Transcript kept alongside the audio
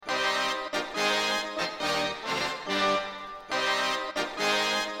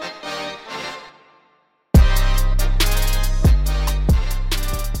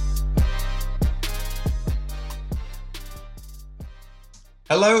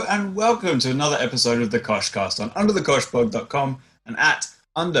Hello and welcome to another episode of the Koshcast on underthekoshblog.com and at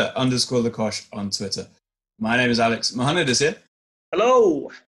under_the Kosh on Twitter. My name is Alex. Mohammed is here.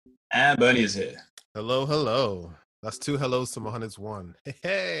 Hello. And Bernie is here. Hello, hello. That's two hellos to Mohammed's one.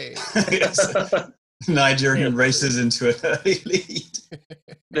 Hey. Yes. Nigerian races into an early lead.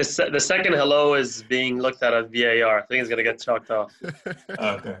 The second hello is being looked at VAR. I think it's going to get chalked off.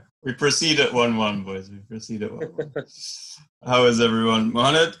 Okay. We proceed at 1-1, boys. We proceed at 1-1. How is everyone?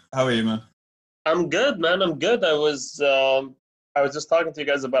 Mohammed, how are you, man? I'm good, man. I'm good. I was just talking to you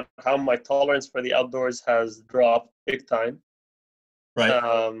guys about how my tolerance for the outdoors has dropped big time.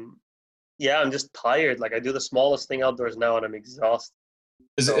 Right. Yeah, I'm just tired. Like I do the smallest thing outdoors now and I'm exhausted.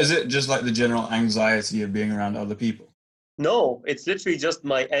 Is it just like the general anxiety of being around other people? No, it's literally just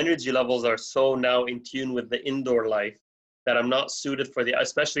my energy levels are so now in tune with the indoor life that I'm not suited for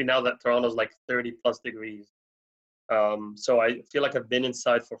especially now that Toronto's like 30 plus degrees. So I feel like I've been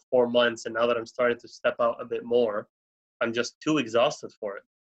inside for 4 months, and now that I'm starting to step out a bit more, I'm just too exhausted for it.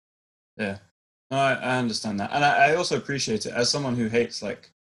 Yeah, no, I understand that. And I also appreciate it. As someone who hates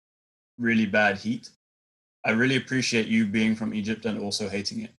like really bad heat, I really appreciate you being from Egypt and also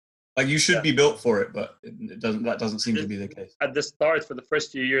hating it. Like you should be built for it, but that doesn't seem to be the case. At the start, for the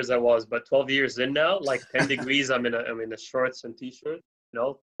first few years I was, but 12 years in now, like 10 degrees, I'm in a shorts and t-shirt,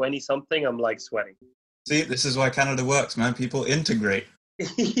 20 something, I'm like sweating. See, this is why Canada works, man. People integrate.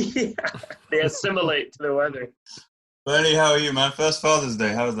 Yeah, they assimilate to the weather. Bernie, how are you, man? First Father's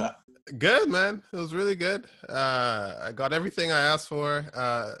Day, how was that? Good, man. It was really good. I got everything I asked for.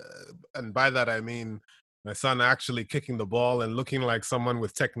 And by that, I mean my son actually kicking the ball and looking like someone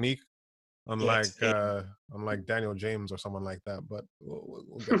with technique, unlike Daniel James or someone like that. But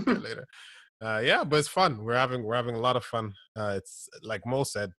we'll get there later. Yeah, but it's fun. We're having a lot of fun. It's like Mo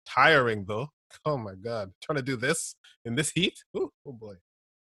said, tiring though. Oh my God, trying to do this in this heat. Ooh, oh boy.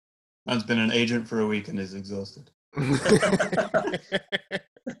 Man's been an agent for a week and is exhausted.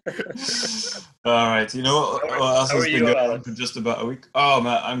 All right, you know what else has been going on for just about a week? Oh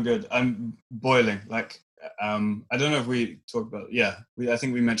man, I'm good. I'm boiling. Like, I don't know if we talked about. Yeah, I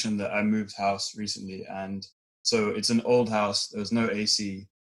think we mentioned that I moved house recently, and so it's an old house. There's no AC,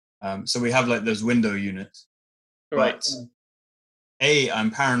 so we have like those window units. Right. But I'm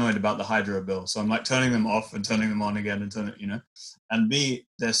paranoid about the hydro bill, so I'm like turning them off and turning them on again and And B,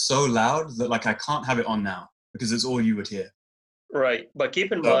 they're so loud that like I can't have it on now because it's all you would hear. Right, but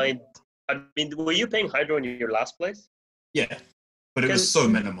keep in mind, I mean, were you paying hydro in your last place? Yeah, but it was so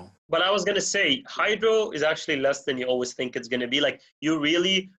minimal. But I was going to say, hydro is actually less than you always think it's going to be. Like, you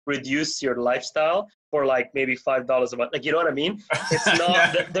really reduce your lifestyle for, like, maybe $5 a month. Like, you know what I mean? It's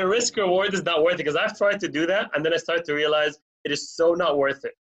not, the risk reward is not worth it. Because I've tried to do that, and then I started to realize it is so not worth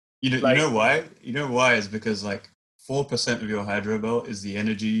it. You know why? You know why is because, like, 4% of your hydro bill is the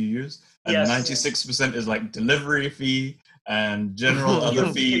energy you use. And 96% is, like, delivery fee and general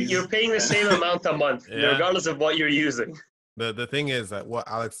other fees. You're paying the same amount a month, regardless of what you're using. The thing is that what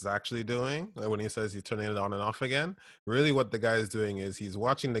Alex is actually doing, when he says he's turning it on and off again, really what the guy is doing is he's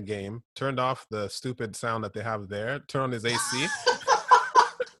watching the game, turned off the stupid sound that they have there, turn on his AC.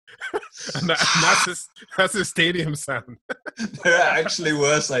 And that's his stadium sound. There are actually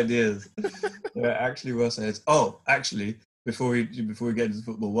worse ideas. Oh, actually, before we get into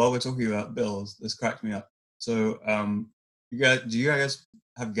football, while we're talking about bills, this cracked me up. Do you guys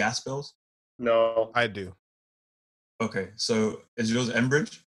have gas bills? No, I do. Okay, so is yours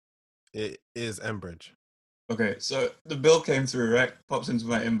Enbridge? It is Enbridge. Okay, so the bill came through, right? Pops into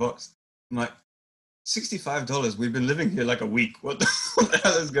my inbox. I'm like, $65. We've been living here like a week. What the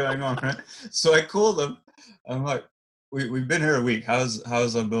hell is going on, right? So I call them. I'm like, we've been here a week. How's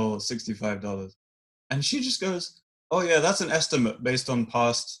our bill $65? And she just goes, oh yeah, that's an estimate based on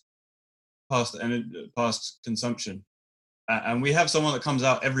past consumption. And we have someone that comes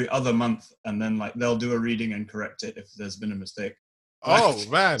out every other month, and then like they'll do a reading and correct it if there's been a mistake. Oh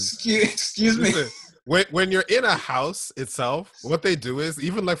man! Excuse me. When you're in a house itself, what they do is,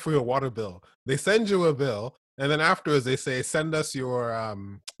 even like for your water bill, they send you a bill, and then afterwards they say, send us your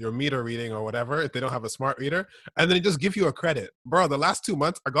meter reading or whatever if they don't have a smart reader, and then they just give you a credit. Bro, the last 2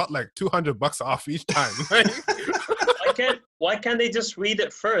 months I got like $200 off each time. Why can't they just read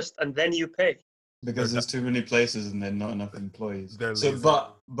it first and then you pay? Because there's too many places and there's not enough employees. So,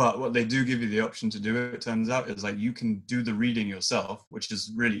 but what they do give you the option to do, it turns out, is like you can do the reading yourself, which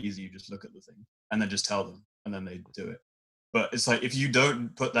is really easy. You just look at the thing and then just tell them, and then they do it. But it's like if you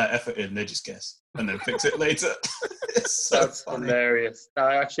don't put that effort in, they just guess and then fix it later. That's hilarious.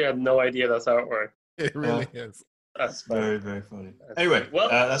 I actually had no idea that's how it works. It really is. That's very, very funny. Anyway,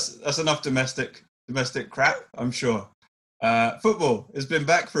 that's enough domestic crap, I'm sure. Football has been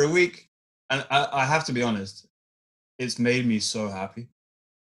back for a week, and I have to be honest, it's made me so happy.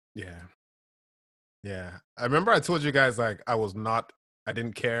 Yeah. I remember I told you guys like I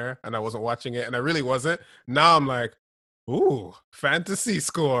didn't care and I wasn't watching it, and I really wasn't. Now I'm like, ooh, fantasy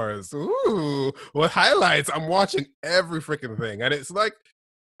scores. Ooh, what highlights? I'm watching every freaking thing. And it's like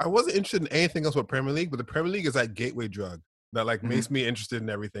I wasn't interested in anything else but Premier League, but the Premier League is that gateway drug that like makes me interested in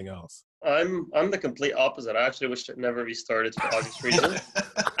everything else. I'm the complete opposite. I actually wish it never restarted for obvious reasons.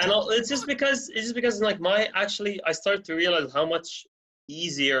 And it's just because like I started to realize how much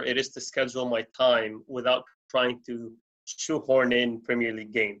easier it is to schedule my time without trying to shoehorn in Premier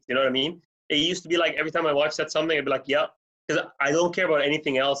League games. You know what I mean? It used to be like every time my wife said something, I'd be like, yeah, because I don't care about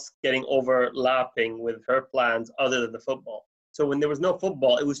anything else getting overlapping with her plans other than the football. So when there was no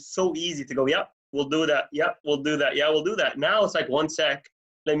football, it was so easy to go, yeah, we'll do that. Yeah, we'll do that. Yeah, we'll do that. Now it's like 1 sec.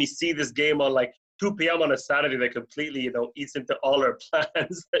 Let me see this game on like 2 p.m. on a Saturday that completely, eats into all her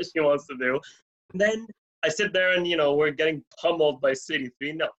plans that she wants to do. And then I sit there and, we're getting pummeled by City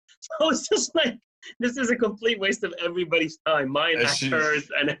 3-0. So it's just like, this is a complete waste of everybody's time, mine, hers,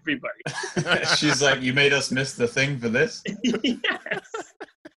 and everybody. She's like, you made us miss the thing for this? Yes.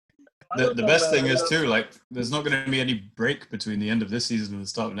 The best thing is, too, like, there's not going to be any break between the end of this season and the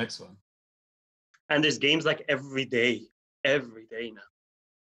start of the next one. And there's games like every day now.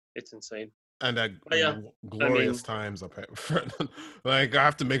 It's insane. And glorious times up here. Like, I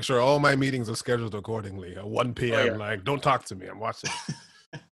have to make sure all my meetings are scheduled accordingly. At 1 p.m., like, don't talk to me. I'm watching.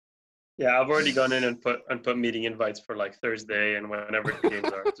 Yeah, I've already gone in and put meeting invites for like Thursday and whenever the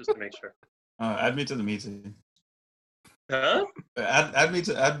games are, just to make sure. Add me to the meeting. Huh?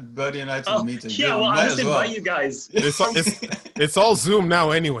 Add Birdie and I to the meeting. Yeah, well, I'll just invite you guys. It's all Zoom now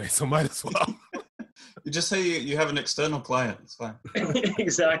anyway, so might as well. You just say you have an external client. It's fine.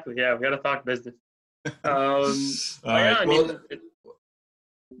 Exactly. Yeah, we got to talk business. All right.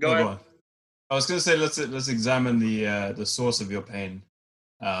 Go ahead. I was going to say let's examine the source of your pain.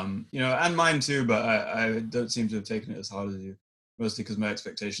 And mine too, but I don't seem to have taken it as hard as you, mostly because my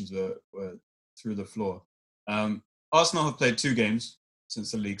expectations were through the floor. Arsenal have played 2 games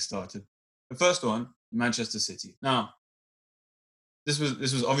since the league started. The first one, Manchester City. Now, this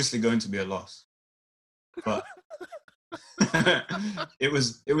was obviously going to be a loss, but it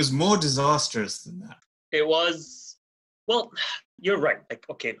was more disastrous than that. It was. Well, you're right. Like,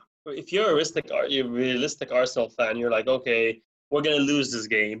 okay, if you're a realistic Arsenal fan, you're like, okay, we're going to lose this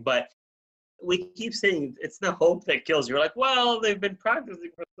game. But we keep saying it's the hope that kills. You're like, well, they've been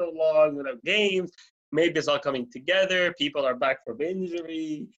practicing for so long without games. Maybe it's all coming together. People are back from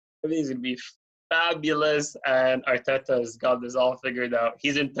injury. Everything's going to be fabulous. And Arteta has got this all figured out.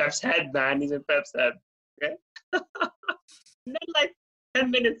 He's in Pep's head, man. He's in Pep's head. Okay? And then, like, 10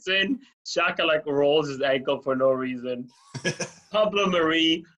 minutes in, Xhaka, like, rolls his ankle for no reason. Pablo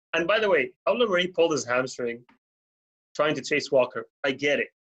Mari. And by the way, Pablo Mari pulled his hamstring trying to chase Walker. I get it.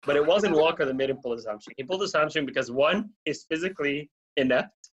 But it wasn't Walker that made him pull his hamstring. He pulled his hamstring because, 1, he's physically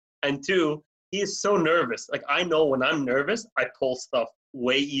inept, and 2, he is so nervous. Like, I know when I'm nervous, I pull stuff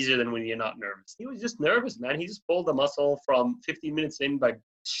way easier than when you're not nervous. He was just nervous, man. He just pulled the muscle from 15 minutes in by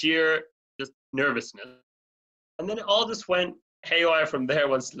sheer just nervousness. And then it all just went haywire from there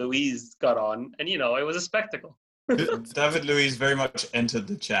once Luiz got on. And, it was a spectacle. David Luiz very much entered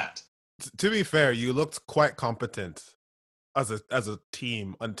the chat. To be fair, you looked quite competent as a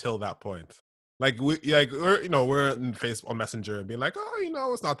team until that point. Like we're in Facebook Messenger and being like,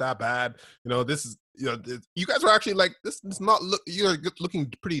 oh, it's not that bad. This is, you guys were actually like, this is not you're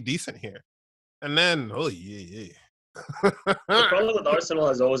looking pretty decent here. And then, The problem with Arsenal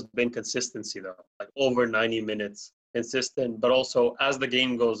has always been consistency, though. Like over 90 minutes, consistent. But also, as the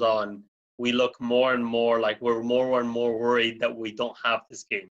game goes on, we look more and more like we're more and more worried that we don't have this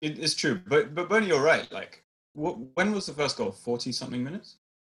game. It's true, but Bernie, you're right. Like, when was the first goal? 40-something minutes?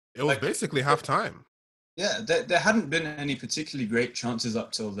 It was basically half time. Yeah, there hadn't been any particularly great chances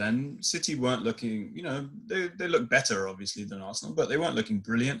up till then. City weren't looking, they looked better, obviously, than Arsenal, but they weren't looking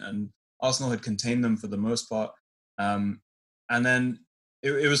brilliant, and Arsenal had contained them for the most part. And then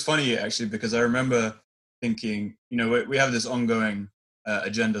it was funny, actually, because I remember thinking, we have this ongoing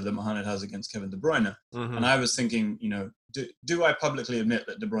agenda that Mohamed has against Kevin De Bruyne. Mm-hmm. And I was thinking, do I publicly admit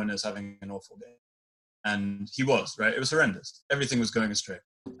that De Bruyne is having an awful game? And he was, right? It was horrendous. Everything was going astray.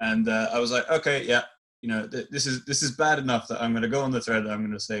 And I was like, okay, yeah, this is bad enough that I'm going to go on the thread and I'm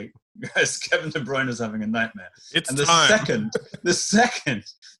going to say, guys, Kevin De Bruyne is having a nightmare. The second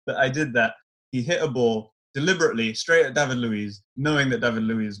that I did that, he hit a ball deliberately straight at David Luiz, knowing that David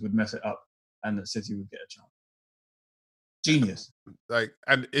Luiz would mess it up and that City would get a chance. Genius.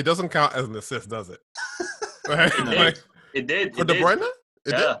 And it doesn't count as an assist, does it? Right? It did. For It De did. Bruyne? It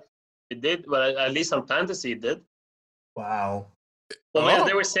did? Yeah, it did. But at least on fantasy, it did. Wow. Well, Oh.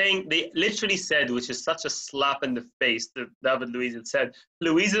 they were saying, they literally said, which is such a slap in the face to David Luiz, it said,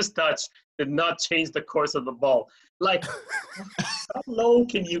 Luiz's touch did not change the course of the ball. Like, how low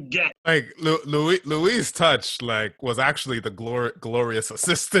can you get? Like Louis' touch, like, was actually the glorious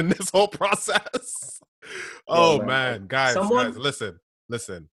assist in this whole process. Oh man. man, guys,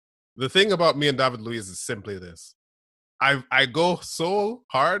 listen. The thing about me and David Luiz is simply this: I go so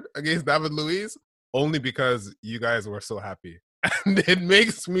hard against David Luiz only because you guys were so happy, and it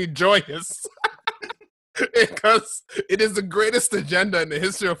makes me joyous. Because it is the greatest agenda in the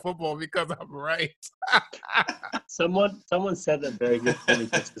history of football because I'm right. Someone said that very good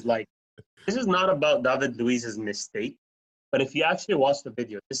point. This is like, this is not about David Luiz's mistake, but if you actually watch the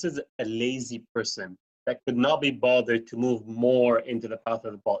video, this is a lazy person that could not be bothered to move more into the path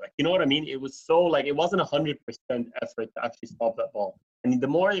of the ball. Like, you know what I mean? It was so, like, it wasn't 100% effort to actually stop that ball. And the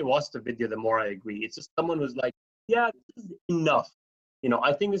more I watch the video, the more I agree. It's just someone who's like, yeah, this is enough. You know,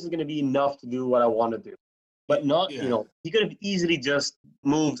 I think this is going to be enough to do what I want to do. But not, you know, he could have easily just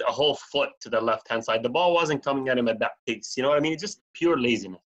moved a whole foot to the left-hand side. The ball wasn't coming at him at that pace. You know what I mean? It's just pure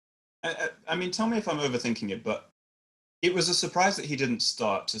laziness. I mean, tell me if I'm overthinking it, but it was a surprise that he didn't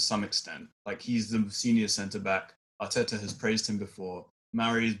start to some extent. Like, he's the senior centre-back. Arteta has praised him before.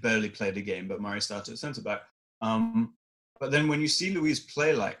 Murray's barely played a game, but Murray started at centre-back. But then when you see Luiz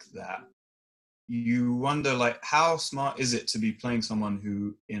play like that, you wonder, like, how smart is it to be playing someone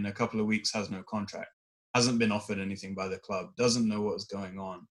who in a couple of weeks has no contract, hasn't been offered anything by the club, doesn't know what's going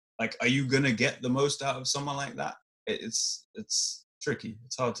on? Like, are you going to get the most out of someone like that? It's tricky.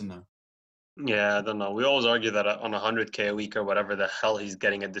 It's hard to know. Yeah, I don't know. We always argue that on 100K a week or whatever the hell he's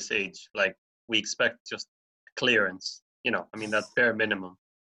getting at this age, like, we expect just clearance. You know, I mean, that's bare minimum.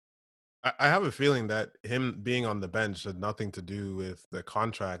 I have a feeling that him being on the bench had nothing to do with the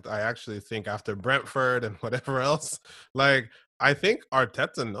contract. I actually think after Brentford and whatever else, like, I think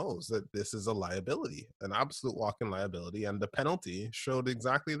Arteta knows that this is a liability, an absolute walking liability, and the penalty showed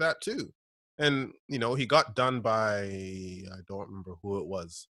exactly that too. And, you know, he got done by, I don't remember who it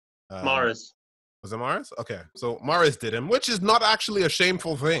was. Mahrez. Was it Mahrez? Okay, so Mahrez did him, which is not actually a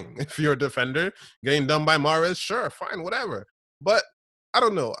shameful thing. If you're a defender, getting done by Mahrez, sure, fine, whatever. But I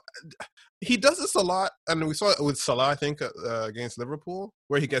don't know. He does this a lot, and we saw it with Salah, I think, against Liverpool,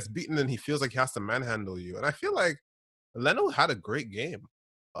 where he gets beaten and he feels like he has to manhandle you. And I feel like Leno had a great game.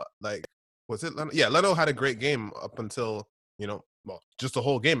 Was it Leno? Yeah, Leno had a great game up until, you know, well, just the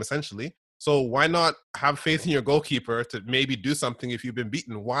whole game, essentially. So why not have faith in your goalkeeper to maybe do something if you've been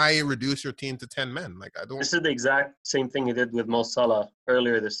beaten? Why reduce your team to 10 men? Like, I don't. This is the exact same thing he did with Mo Salah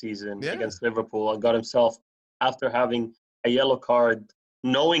earlier this season against Liverpool, and got himself, after having a yellow card,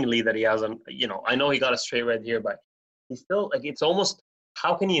 knowingly that he has a, you know, I know he got a straight red here, but he's still, like, it's almost,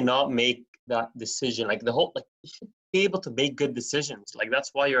 how can you not make that decision? Like, the whole, like, you should be able to make good decisions. Like,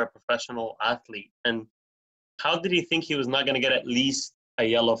 that's why you're a professional athlete. And how did he think he was not going to get at least a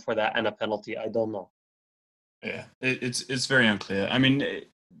yellow for that and a penalty? I don't know. Yeah, it's very unclear. I mean,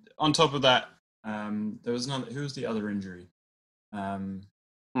 on top of that, there was another. Who was the other injury?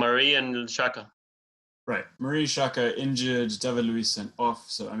 Murray and Xhaka. Right, Murray, Xhaka injured. David Luiz sent off.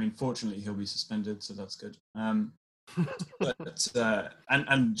 So I mean, fortunately, he'll be suspended, so that's good. But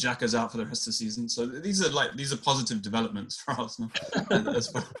and Xhaka's out for the rest of the season. So these are positive developments for Arsenal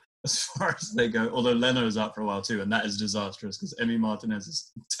as far as they go. Although Leno is out for a while too, and that is disastrous because Emi Martinez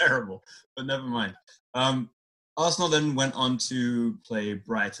is terrible. But never mind. Arsenal then went on to play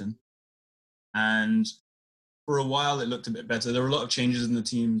Brighton, and for a while it looked a bit better. There were a lot of changes in the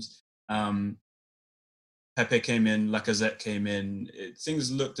teams. Pepe came in, Lacazette came in. Things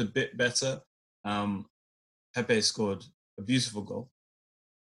looked a bit better. Pepe scored a beautiful goal.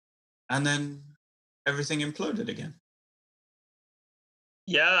 And then everything imploded again.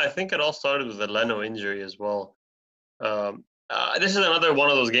 Yeah, I think it all started with the Leno injury as well. This is another one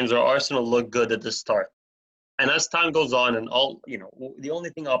of those games where Arsenal looked good at the start. And as time goes on, and the only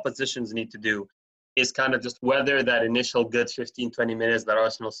thing oppositions need to do is kind of just weather that initial good 15, 20 minutes that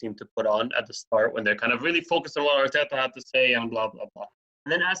Arsenal seem to put on at the start when they're kind of really focused on what Arteta had to say and blah, blah, blah.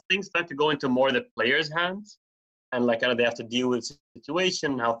 And then as things start to go into more the players' hands, and like kind of they have to deal with the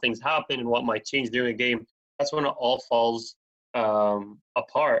situation, how things happen, and what might change during a game, that's when it all falls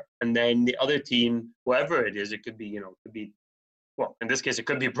apart. And then the other team, whoever it is, it could be, well, in this case, it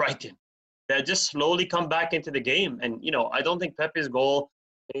could be Brighton. They just slowly come back into the game. And, I don't think Pepe's goal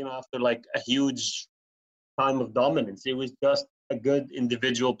came after like a huge time of dominance. It was just a good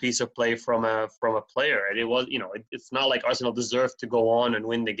individual piece of play from a player. And it was, it's not like Arsenal deserved to go on and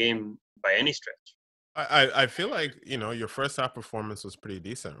win the game by any stretch. I feel like, your first half performance was pretty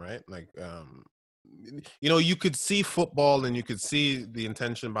decent, right? Like, you could see football and you could see the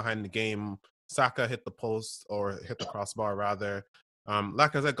intention behind the game. Saka hit the post or hit the crossbar rather.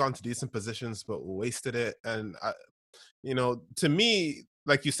 Lacazette got into decent positions but wasted it. And to me,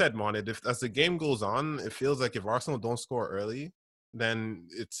 like you said, Monid, if as the game goes on, it feels like if Arsenal don't score early, then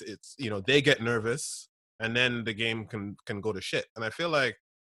it's they get nervous and then the game can go to shit. And I feel like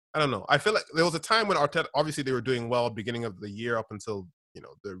I don't know. I feel like there was a time when Arteta, obviously they were doing well beginning of the year up until,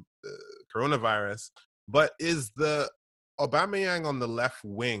 the coronavirus. But is the Aubameyang on the left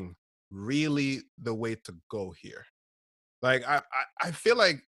wing really the way to go here? Like, I feel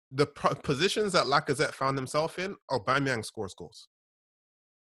like the positions that Lacazette found himself in, Aubameyang scores goals.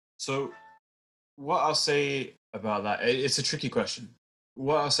 So what I'll say about that, it's a tricky question.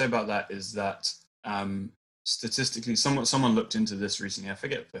 What I'll say about that is that statistically, someone looked into this recently. I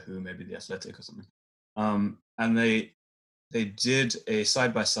forget for who, maybe The Athletic or something. And they did a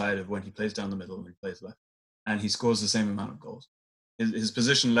side by side of when he plays down the middle and when he plays left, and he scores the same amount of goals. His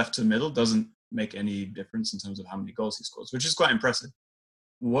position left to middle doesn't make any difference in terms of how many goals he scores, which is quite impressive.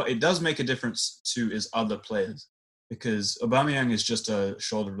 What it does make a difference to is other players, because Aubameyang is just a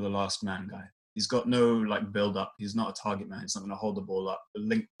shoulder of the last man guy. He's got no like build up. He's not a target man. He's not going to hold the ball up. The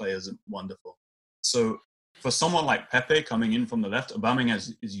link play isn't wonderful. So for someone like Pepe coming in from the left, Aubameyang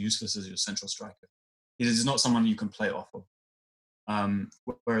is useless as your central striker. He is not someone you can play off of.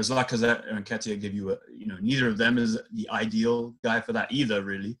 Whereas Lacazette and Nketiah give you neither of them is the ideal guy for that either,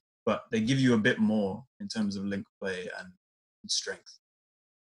 really. But they give you a bit more in terms of link play and strength.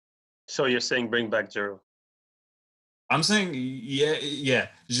 So you're saying bring back Giroud? I'm saying, yeah.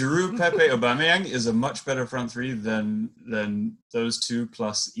 Giroud, Pepe, Aubameyang is a much better front three than those two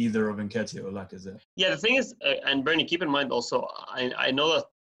plus either of Nketiah or Lacazette. Yeah, the thing is, and Bernie, keep in mind also, I know that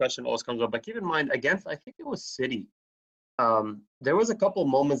question always comes up, but keep in mind, against, I think it was City, there was a couple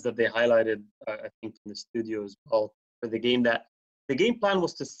moments that they highlighted, I think, in the studio as well, for the game that the game plan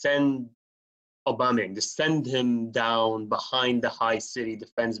was to send Aubameyang, to send him down behind the high City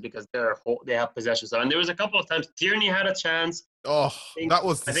defense because they have possession. So, and there was a couple of times Tierney had a chance. Oh, that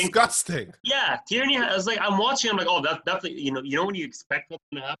was disgusting. Yeah, Tierney. I was like, I'm watching. I'm like, oh, that's definitely. You know when you expect what's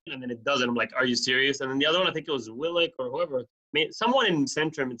going to happen, and then it doesn't. I'm like, are you serious? And then the other one, I think it was Willock or whoever, someone in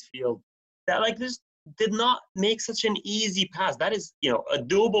center midfield that like this did not make such an easy pass. That is, a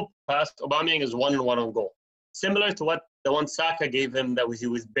doable pass. Aubameyang is 1-1 on goal, similar to what the one Saka gave him he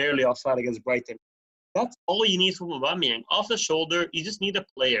was barely offside against Brighton. That's all you need from Aubameyang. Off the shoulder, you just need a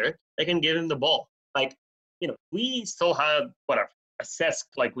player that can give him the ball. Like, we still had, a Cesc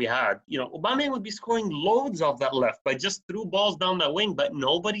like we had. Aubameyang would be scoring loads off that left, but just threw balls down that wing, but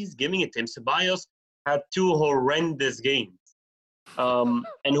nobody's giving it to him. Ceballos had 2 horrendous games. And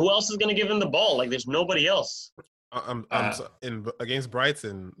who else is going to give him the ball? Like, there's nobody else. Against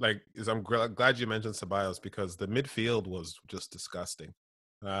Brighton, I'm glad you mentioned Ceballos because the midfield was just disgusting.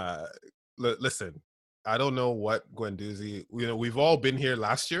 Listen, I don't know what Guendouzi. We've all been here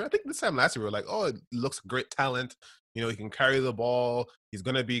last year. I think this time last year we were like, oh, it looks great talent. He can carry the ball. He's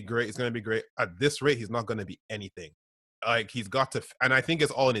gonna be great. He's gonna be great. At this rate, he's not gonna be anything. Like he's got to, and I think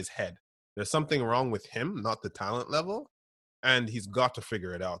it's all in his head. There's something wrong with him, not the talent level. And he's got to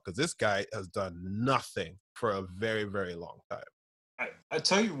figure it out because this guy has done nothing for a very, very long time. I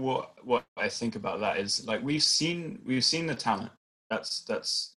tell you what I think about that is like we've seen the talent.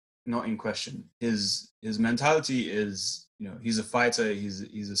 That's not in question. His mentality is he's a fighter. He's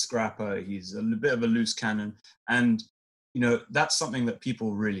a scrapper. He's a bit of a loose cannon, and that's something that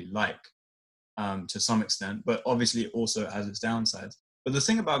people really like to some extent. But obviously, it also has its downsides. But the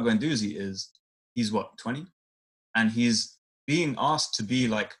thing about Guendouzi is he's 20, and he's being asked to be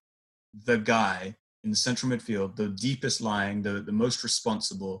like the guy in the central midfield, the deepest lying, the most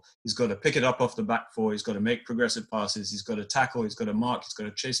responsible. He's got to pick it up off the back four. He's got to make progressive passes. He's got to tackle. He's got to mark. He's got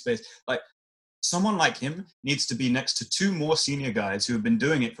to chase space. Like someone like him needs to be next to 2 more senior guys who have been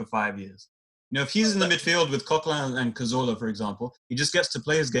doing it for 5 years. If he's in the midfield with Coquelin and Cazorla, for example, he just gets to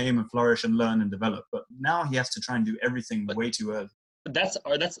play his game and flourish and learn and develop. But now he has to try and do everything way too early. That's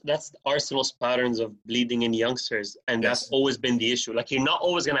Arsenal's patterns of bleeding in youngsters, and that's always been the issue. Like you're not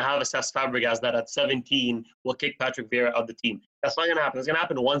always going to have a Cesc Fabregas that at 17 will kick Patrick Vieira out of the team. That's not going to happen. It's going to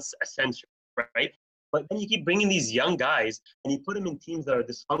happen once a century, right? But then you keep bringing these young guys, and you put them in teams that are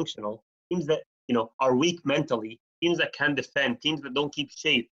dysfunctional, teams that are weak mentally, teams that can defend, teams that don't keep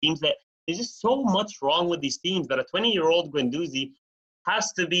shape, teams that there's just so much wrong with these teams that a 20-year-old Guendouzi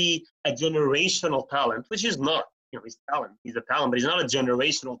has to be a generational talent, which is not. He's talent. He's a talent, but he's not a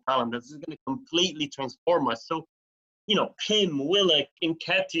generational talent. This is going to completely transform us. So him, Willock,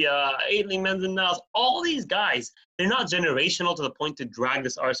 Nketiah, Aitling Mendes, all these guys, they're not generational to the point to drag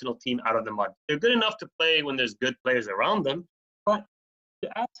this Arsenal team out of the mud. They're good enough to play when there's good players around them, but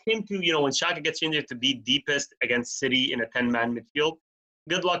to ask him to, when Xhaka gets in there, to be deepest against City in a 10-man midfield,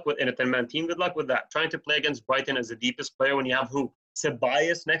 good luck in a 10-man team. Good luck with that. Trying to play against Brighton as the deepest player when you have who?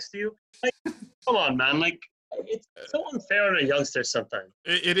 Ceballos next to you? Like, come on, man. Like, it's so unfair on a youngster sometimes.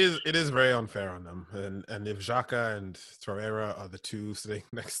 It is very unfair on them. And if Xhaka and Torreira are the two sitting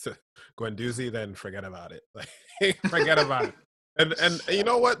next to Guendouzi, then forget about it. Like, forget about it. And you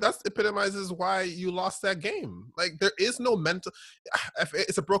know what? That epitomizes why you lost that game. Like, there is no mental.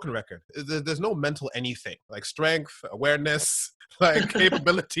 It's a broken record. There's no mental anything, like strength, awareness, like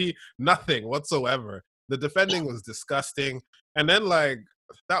capability, nothing whatsoever. The defending was disgusting. And then, like,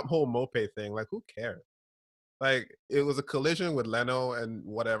 that whole Mope thing, like, who cares? Like, it was a collision with Leno and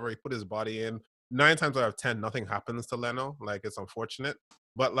whatever. He put his body in. 9 times out of 10, nothing happens to Leno. Like, it's unfortunate.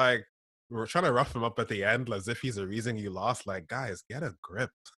 But, like, we're trying to rough him up at the end as if he's the reason you lost. Like, guys, get a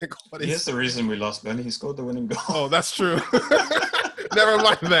grip. Like, what is... Here's the reason we lost, Benny. He scored the winning goal. Oh, that's true. Never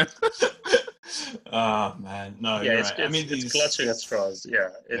mind then. Oh, man. No, yeah, you're it's, right. it's clutching at straws. Yeah,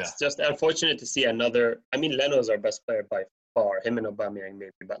 it's just unfortunate to see another. I mean, Leno is our best player by far. Him and Aubameyang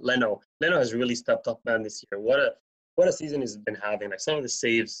maybe, but Leno has really stepped up, man, this year. What a season he's been having. Like, some of the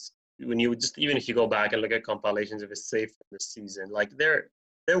saves, when you just, even if you go back and look at compilations of his saves from this season, like, they're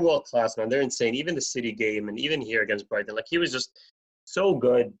world class, man. They're insane. Even the City game and even here against Brighton, like, he was just so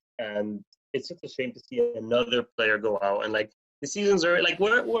good. And it's just a shame to see another player go out. And, like, the seasons are, like,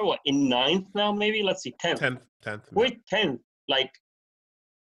 we're what, in 9th now, maybe? Let's see, 10th. 10th. We're 10th. Like,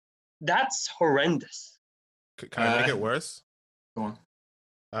 that's horrendous. Can I make it worse? Go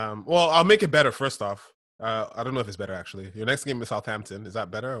on. Well, I'll make it better first off. I don't know if it's better, actually. Your next game is Southampton. Is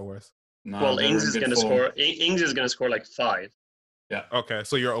that better or worse? No, well, Ings is going to score. Ings is going to score like 5. Yeah. Okay,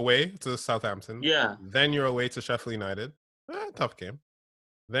 so you're away to Southampton. Yeah. Then you're away to Sheffield United. Tough game.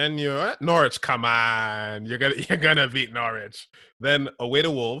 Then you're at Norwich. Come on, you're gonna beat Norwich. Then away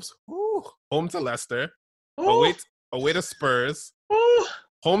to Wolves. Ooh. Home to Leicester. Ooh. Away to Spurs. Ooh.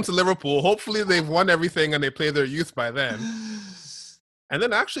 Home to Liverpool. Hopefully they've won everything and they play their youth by then. And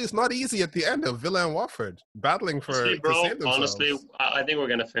then actually it's not easy at the end of Villa and Watford battling for honestly, to bro, save themselves. honestly, I think we're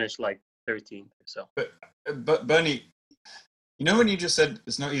gonna finish like 13th or so. But Bernie, you know when you just said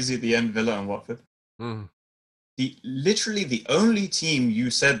it's not easy at the end, Villa and Watford? Mm. Literally the only team you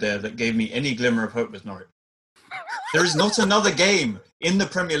said there that gave me any glimmer of hope was Norwich. There is not another game in the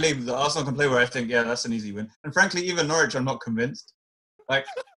Premier League that Arsenal can play where I think, yeah, that's an easy win. And frankly, even Norwich, I'm not convinced. Like,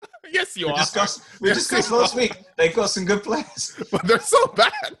 yes, you we are. We discussed last week. They've got some good players, but they're so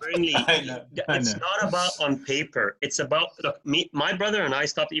bad. Burnley, I know. It's not about on paper. It's about, look, my brother and I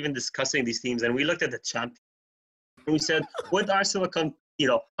stopped even discussing these teams, and we looked at the champions. And we said, would Arsenal come?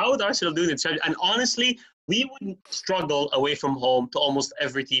 How would Arsenal do in the championship? And honestly, we would struggle away from home to almost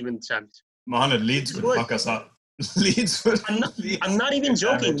every team in the championship. Mohamed, Leeds would fuck us up. Leeds would. I'm not even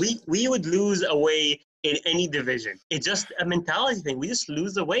joking. We would lose away in any division. It's just a mentality thing. We just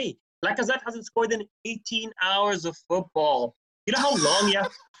lose away. Lacazette hasn't scored in 18 hours of football. You know how long you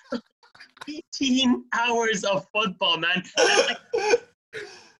have? 18 hours of football, man.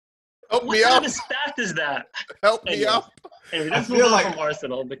 Help what me kind out. of a stat is that? Help me out. Anyway, let's I move feel on like- from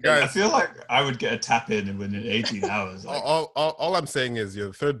Arsenal. Because Guys, I feel like I would get a tap in within 18 hours. Like, All I'm saying is you're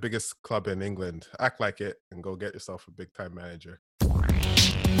the third biggest club in England. Act like it and go get yourself a big time manager.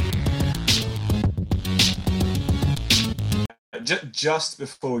 just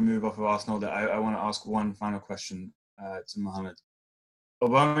before we move off of Arsenal, I want to ask one final question to Mohamed.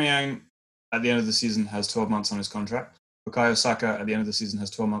 Aubameyang at the end of the season has 12 months on his contract. Bukayo Saka at the end of the season has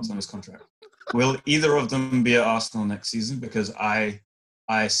 12 months on his contract. Will either of them be at Arsenal next season? Because I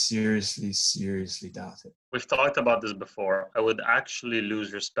seriously doubt it. we've talked about this before. I would actually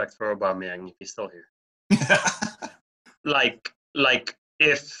lose respect for Aubameyang if he's still here. Like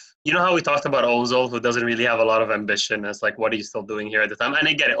if you know how we talked about Ozil, who doesn't really have a lot of ambition. It's like, what are you still doing here at the time? And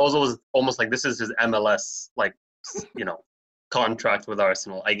I get it. Ozil was almost like this is his MLS, contract with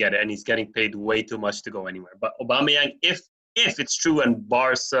Arsenal. I get it, and he's getting paid way too much to go anywhere. But Aubameyang, if it's true, and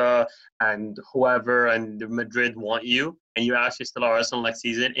Barca and whoever and Madrid want you, and you actually still are Arsenal next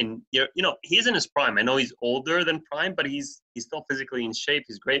season, and he's in his prime. I know he's older than prime, but he's still physically in shape.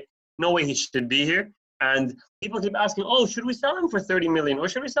 He's great. No way he should be here. And people keep asking, oh, should we sell him for 30 million or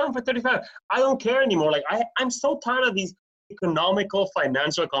should we sell him for 35? I don't care anymore. Like I'm so tired of these economical,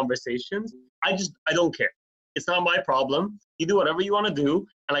 financial conversations. I don't care. It's not my problem. You do whatever you want to do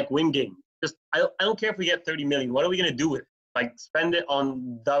and win game. I don't care if we get 30 million. What are we gonna do with it? Spend it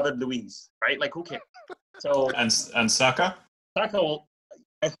on David Luiz, right? Who cares? So And Saka? Saka will.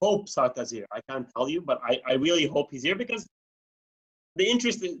 I hope Saka's here. I can't tell you, but I really hope he's here because the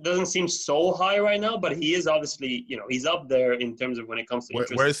interest doesn't seem so high right now. But he is obviously, he's up there in terms of when it comes to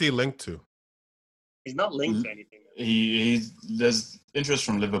interest. Where is he linked to? He's not linked to anything. There's interest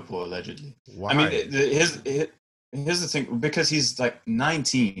from Liverpool allegedly. Why? I mean, here's the thing, because he's like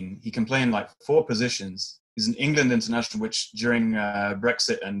 19, he can play in like 4 positions. He's an England international, which during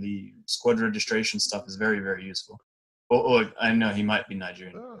Brexit and the squad registration stuff is very, very useful. Or I know he might be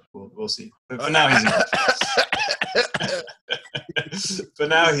Nigerian. We'll see. But for now, he's English. For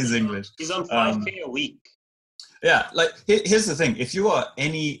now, he's English. He's on 5K a week. Yeah, like here's the thing: if you are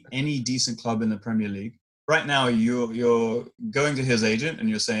any decent club in the Premier League right now, you're going to his agent and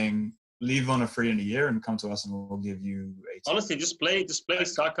you're saying, leave on a free in a year and come to us and we'll give you 80. Honestly, just play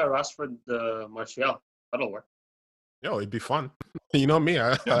Saka, Rashford, Martial. That'll work. Yo, it'd be fun. You know me,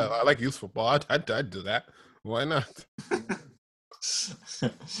 I like youth football. I'd do that. Why not?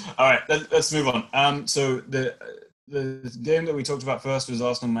 All right, let's move on. So the game that we talked about first was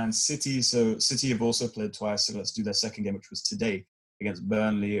Arsenal Man City. So City have also played twice. So let's do their second game, which was today against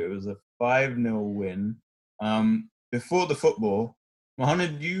Burnley. It was a 5-0 win. Before the football,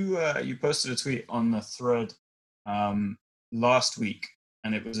 Mohamed, you posted a tweet on the thread last week,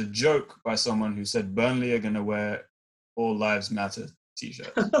 and it was a joke by someone who said Burnley are going to wear All Lives Matter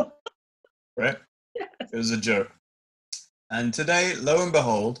t-shirts. Right? It was a joke. And today, lo and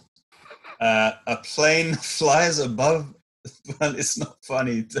behold, a plane flies above. Well, it's not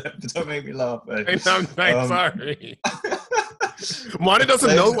funny. Don't make me laugh. I'm sorry. Monty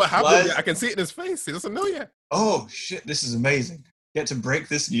doesn't know what happened yet. I can see it in his face. He doesn't know yet. Oh, shit. This is amazing. Get to break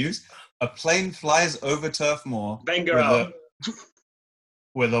this news. A plane flies over Turf Moor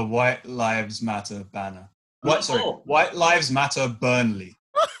with a White Lives Matter banner. White Lives Matter Burnley.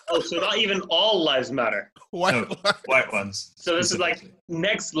 Oh, so not even all lives matter. White ones. So this is like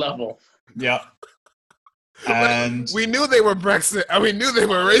next level. Yeah. And we knew they were Brexit and we knew they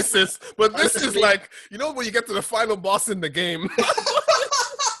were racist, but this is like, when you get to the final boss in the game.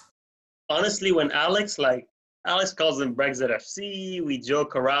 Honestly, when Alex calls them Brexit FC, we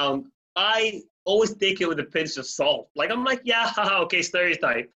joke around. I always take it with a pinch of salt. Like, I'm like, yeah, haha, okay,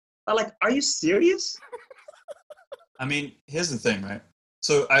 stereotype. I'm like, are you serious? I mean, here's the thing, right?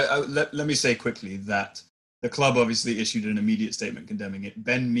 So let me say quickly that the club obviously issued an immediate statement condemning it.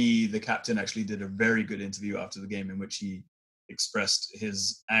 Ben Mee, the captain, actually did a very good interview after the game in which he expressed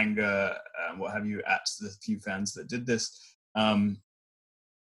his anger and what have you at the few fans that did this.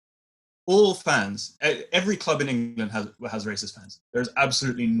 All fans, every club in England has racist fans. There's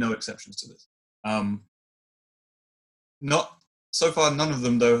absolutely no exceptions to this. Not so far, none of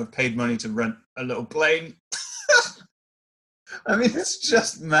them though have paid money to rent a little plane. I mean, it's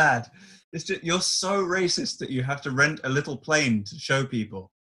just mad. It's just, you're so racist that you have to rent a little plane to show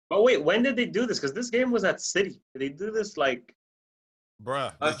people. But wait, when did they do this? Because this game was at City. Did they do this like?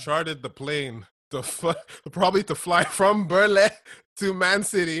 Bruh, they chartered the plane to probably to fly from Burnley to Man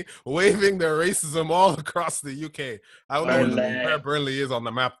City, waving their racism all across the UK. I don't know where Burnley is on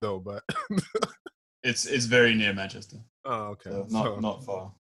the map though, but it's very near Manchester. Oh, okay. So not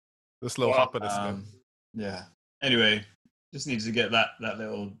far. This little hop of this game. Yeah. Anyway, just needed to get that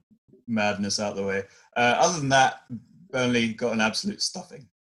little madness out of the way. Other than that, Burnley got an absolute stuffing.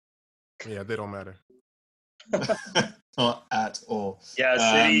 Yeah, they don't matter. Not at all. Yeah,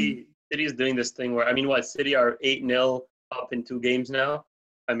 City is doing this thing where, City are 8-0 up in 2 games now.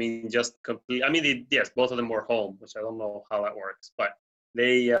 Just complete. Both of them were home, which I don't know how that works, but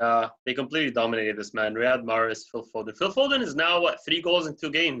they completely dominated this man. Riyad Mahrez, Phil Foden. Phil Foden is now 3 goals in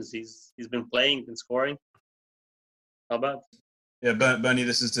 2 games. He's been playing, been scoring. How bad? Yeah, Bernie,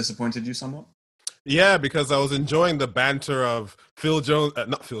 this has disappointed you somewhat? Yeah, because I was enjoying the banter of Phil Foden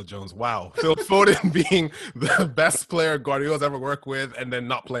being the best player Guardiola's ever worked with and then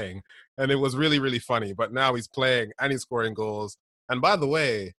not playing. And it was really, really funny. But now he's playing and he's scoring goals. And by the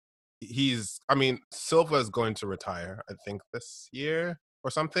way, Silva is going to retire, I think, this year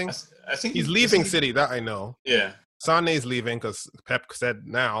or something. I think he's leaving City, that I know. Yeah. Sané's leaving because Pep said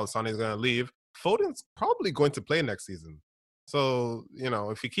now Sané's going to leave. Foden's probably going to play next season. So,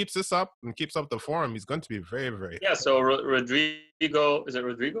 if he keeps this up and keeps up the form, he's going to be very, very... Yeah, so Rodrigo... Is it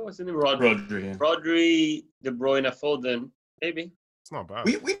Rodrigo? What's his name? Rodri. Yeah. Rodri, De Bruyne, Foden. Maybe. It's not bad.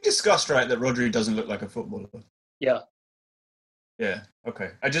 We discussed, right, that Rodri doesn't look like a footballer. Yeah. Yeah,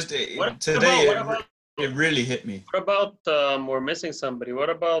 okay. It really hit me. What about... we're missing somebody. What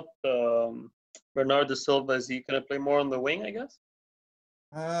about Bernardo Silva? Is he going to play more on the wing, I guess?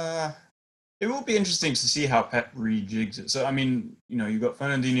 It will be interesting to see how Pep rejigs it. So, I mean, you've got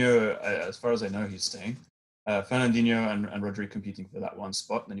Fernandinho, as far as I know, he's staying. Fernandinho and Rodri competing for that one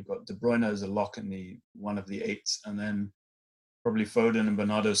spot. Then you've got De Bruyne as a lock in one of the eights, and then probably Foden and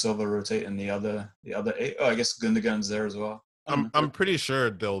Bernardo Silva rotate in the other eight. Oh, I guess Gundogan's there as well. I'm pretty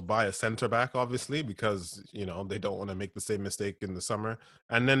sure they'll buy a center back, obviously, because they don't want to make the same mistake in the summer.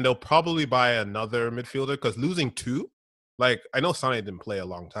 And then they'll probably buy another midfielder, because losing two, like, I know Sané didn't play a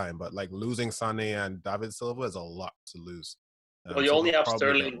long time, but like losing Sané and David Silva is a lot to lose. Well, you only have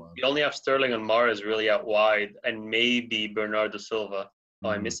Sterling. You only have Sterling and Mahrez really out wide, and maybe Bernardo Silva.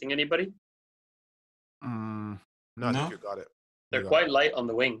 Am I missing anybody? No, I think you got it. They're quite light on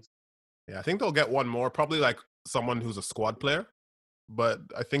the wings. Yeah, I think they'll get one more. Probably like someone who's a squad player, but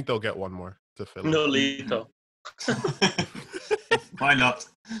I think they'll get one more to fill in. No, Lito. Why not?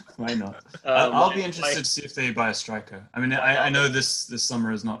 Why not? I'll be interested to see if they buy a striker. I mean, I know this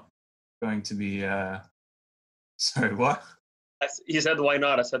summer is not going to be. Sorry, what? You said why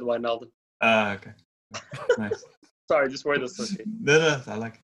not? I said why not. Okay. Nice. Sorry, just word this. No, I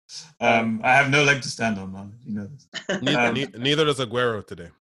like it. I have no leg to stand on, man. You know this. Neither does Aguero today.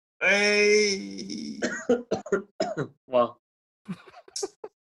 Hey. Well.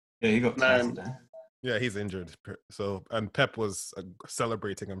 Yeah, he got man. Yeah, he's injured. So, and Pep was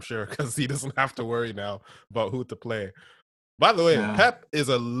celebrating, I'm sure, because he doesn't have to worry now about who to play. By the way, Pep is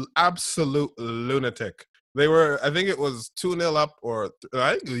an absolute lunatic. They were, I think it was 2-0 up, or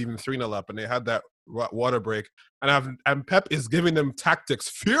I think it was even 3-0 up, and they had that water break. And Pep is giving them tactics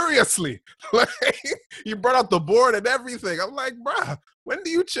furiously. Like, he brought out the board and everything. I'm like, bruh, when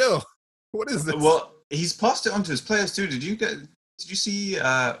do you chill? What is this? Well, he's passed it on to his players too. Did you see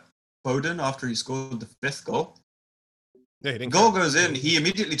Foden after he scored the 5th goal? Yeah, the goal goes in. He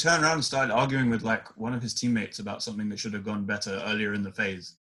immediately turned around and started arguing with like one of his teammates about something that should have gone better earlier in the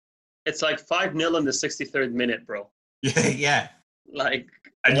phase. It's like 5-0 in the 63rd minute, bro. Yeah. Like,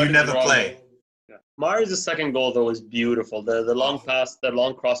 and you never play. Yeah. Mahrez's second goal though was beautiful. The long pass, the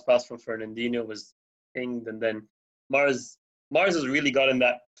long cross pass from Fernandinho was pinged, and then Mahrez has really gotten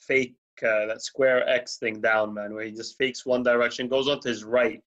that fake, that square X thing down, man, where he just fakes one direction, goes on to his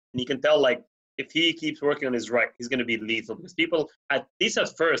right, and you can tell like if he keeps working on his right, he's going to be lethal, because people at least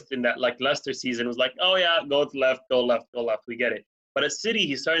at first in that like Leicester season was like, oh yeah, go left, we get it. But at City,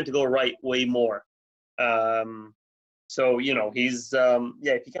 he's starting to go right way more. So, he's,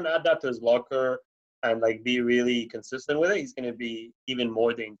 if he can add that to his locker and, like, be really consistent with it, he's going to be even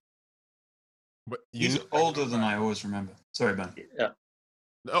more dangerous. But he's older than I always remember. Sorry, Ben. Yeah.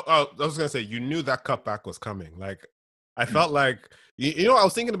 I was going to say, you knew that cutback was coming. Like, I felt like, I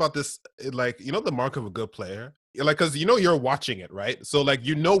was thinking about this, like, the mark of a good player? Like, because, you're watching it, right? So, like,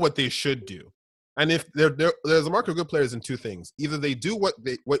 what they should do. And if there's a mark of good players in two things. Either they do what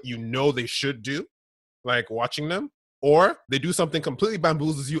they should do, like watching them, or they do something completely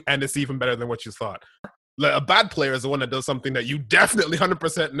bamboozles you and it's even better than what you thought. Like, a bad player is the one that does something that you definitely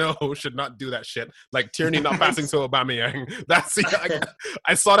 100% know should not do that shit. Like Tierney not passing to Aubameyang.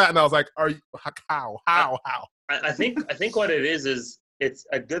 I saw that and I was like, how? I think what it is it's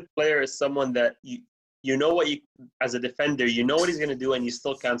a good player is someone that you know what as a defender, you know what he's going to do and you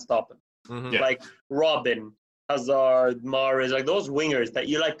still can't stop him. Mm-hmm. Yeah. Like Robin, Hazard, Mahrez, like those wingers that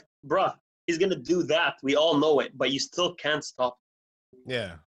you're like, bruh, he's going to do that. We all know it, but you still can't stop him.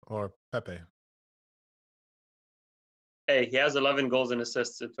 Yeah, or Pepe. Hey, he has 11 goals and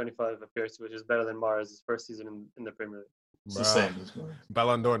assists in 25 appearances, which is better than Mahrez's first season in the Premier League. It's the same.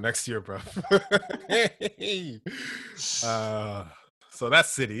 Ballon d'Or next year, bro. So that's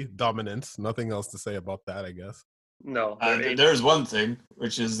City dominance. Nothing else to say about that, I guess. No. There's one thing,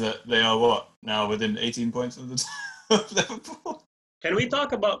 which is that they are now within 18 points of the top of Liverpool. Can we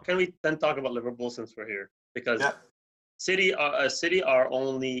then talk about Liverpool since we're here? Because City are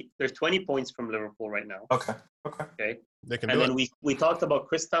only, there's 20 points from Liverpool right now. Okay. They can and do then it. we talked about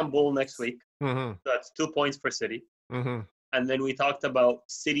Istanbul next week. Mm-hmm. That's 2 points for City. Mm-hmm. And then we talked about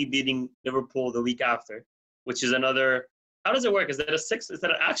City beating Liverpool the week after, which is another. How does it work? Is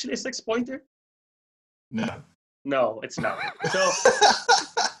that actually a 6-pointer? No, it's not. So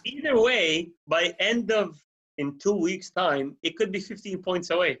either way, by in 2 weeks' time, it could be 15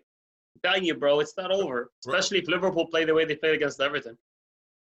 points away. I'm telling you, bro, it's not over. Especially if Liverpool play the way they played against Everton.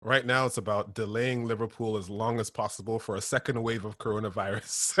 Right now, it's about delaying Liverpool as long as possible for a second wave of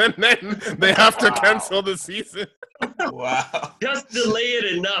coronavirus. And then they have to cancel the season. Wow. Just delay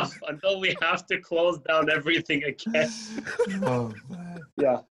it enough until we have to close down everything again. Oh, man.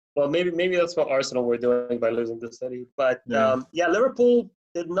 Yeah. Well, maybe that's what Arsenal were doing by losing to City. But, Liverpool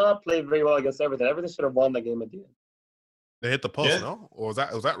did not play very well against Everton. Everton should have won the game at the end. They hit the post, Yeah. no? Or was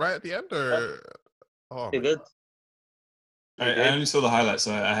that right at the end? Or oh They my did. God. I only saw the highlights,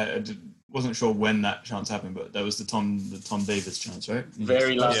 so wasn't sure when that chance happened, but that was the Tom Davis chance, right?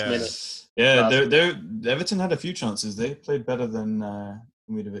 Very last Yeah. minute. Yeah, Last Everton had a few chances. They played better than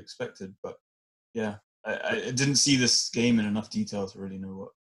we'd have expected, but yeah, I didn't see this game in enough detail to really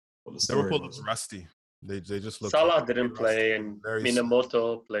know what the story Liverpool looked was. rusty. They just looked Salah very didn't rusty, play, and very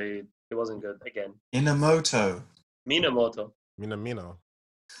Minamoto played. It wasn't good again. Inamoto. Minamoto. Minamino.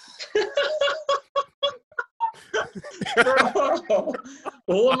 Bro,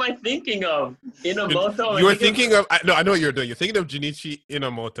 who am I thinking of? Inamoto? You were thinking of I know what you're doing. You're thinking of Junichi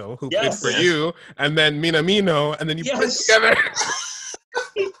Inamoto, who played for Yes. you, and then Minamino, and then you put it Yes. together.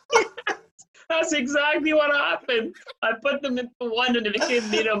 That's exactly what happened. I put them into one and it became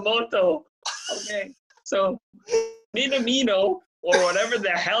Minamoto. Okay. So Minamino, or whatever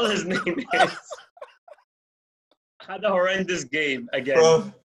the hell his name is, had a horrendous game again.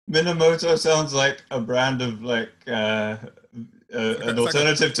 Bro, Minamoto sounds like a brand of like an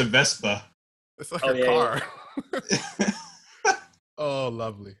alternative to Vespa. It's like Oh, a yeah, car. Oh,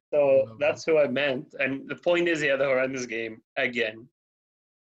 lovely. So Lovely. that's who I meant. And the point is, he had a horrendous game again.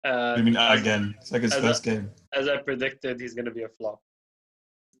 I mean, again, it's like his first game. As I predicted, he's going to be a flop.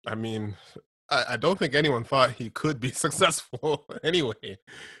 I mean, I don't think anyone thought he could be successful anyway.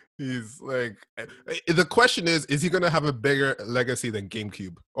 He's like, the question is he going to have a bigger legacy than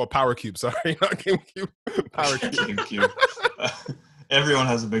GameCube or Power Cube? Sorry, not GameCube, Power Cube. GameCube. Everyone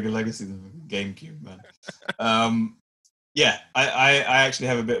has a bigger legacy than GameCube, man. Yeah, I actually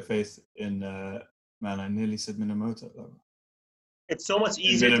have a bit of faith in. Man, I nearly said Minamoto. It's so much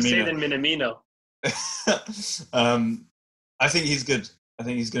easier to say than Minamino. I think he's good. I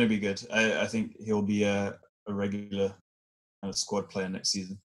think he's going to be good. I think he'll be a regular kind of squad player next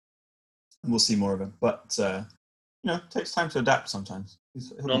season. And we'll see more of him. But, it takes time to adapt sometimes.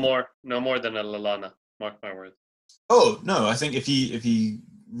 No more than a Lallana. Mark my words. Oh, no. I think if he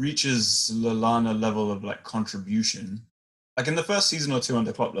reaches Lallana level of like contribution, like in the first season or two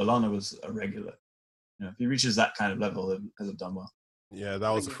under Klopp, Lallana was a regular. If he reaches that kind of level, he'll have done well. Yeah, that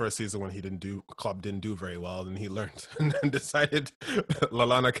was the first season when Klopp didn't do very well, and he learned and then decided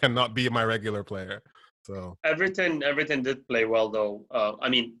Lallana cannot be my regular player. So Everton did play well though. I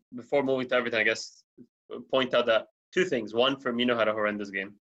mean, before moving to Everton, I guess point out that two things. One, Firmino had a horrendous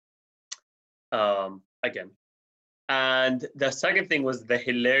game. Again. And the second thing was the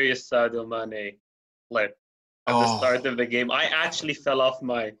hilarious Sadio Mane clip at the start of the game. I actually fell off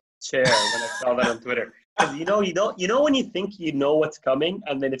my chair when I saw that on Twitter. Because you know when you think you know what's coming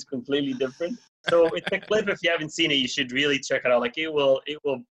and then it's completely different. So it's a clip. If you haven't seen it, you should really check it out. Like it will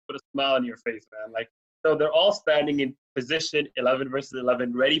put a smile on your face, man. Like so, they're all standing in position 11 versus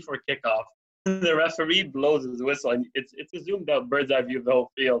 11, ready for kickoff. The referee blows his whistle, and it's a zoomed out bird's eye view of the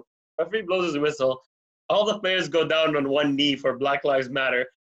whole field. Referee blows his whistle. All the players go down on one knee for Black Lives Matter.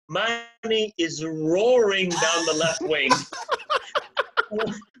 Mane is roaring down the left wing.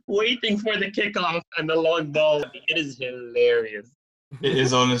 Waiting for the kickoff and the long ball. It is hilarious. It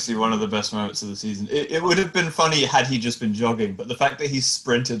is honestly one of the best moments of the season. It would have been funny had he just been jogging, but the fact that he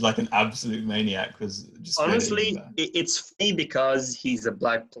sprinted like an absolute maniac was just honestly, it's funny because he's a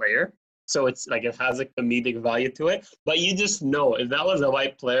black player, so it's like it has a comedic value to it. But you just know if that was a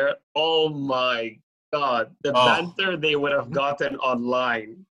white player, oh my god, the banter they would have gotten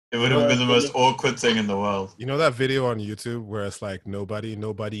online. It would have been the most awkward thing in the world. You know that video on YouTube where it's like nobody,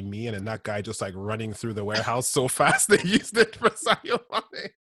 me, and then that guy just like running through the warehouse so fast they used it for Sadio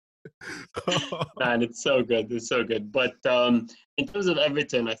Mane. Man, it's so good. It's so good. But in terms of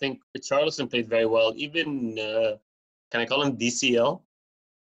Everton, I think Richarlison played very well. Even, can I call him DCL?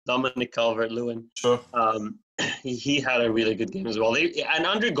 Dominic Calvert-Lewin. Sure. He had a really good game as well. And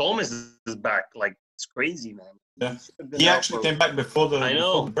Andre Gomez is back. Like, it's crazy, man. Yeah. He actually came back before the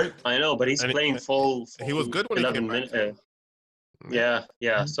break. I know, but he's playing full. He was good when he came back.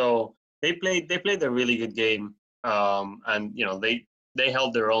 Yeah. So they played a really good game, and they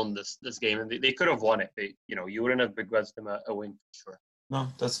held their own this game, and they could have won it. You wouldn't have begrudged them a win for sure. No,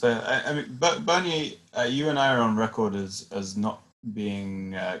 that's fair. I mean, but Bernie, you and I are on record as not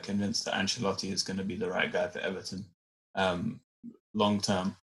being convinced that Ancelotti is going to be the right guy for Everton long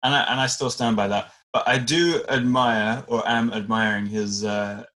term, and I still stand by that. But I do admire, or am admiring, his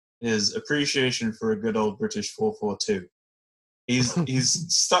appreciation for a good old British 4-4-2.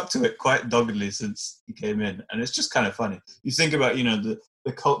 He's stuck to it quite doggedly since he came in, and it's just kind of funny. You think about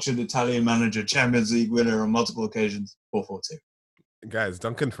the cultured Italian manager, Champions League winner on multiple occasions, 4-4-2. Guys,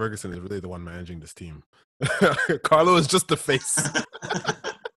 Duncan Ferguson is really the one managing this team. Carlo is just the face.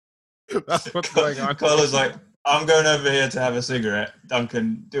 That's what's going on. Carlo's like, I'm going over here to have a cigarette.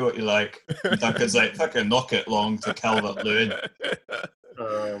 Duncan, do what you like. And Duncan's like, fucking knock it long to Calvert-Lewin.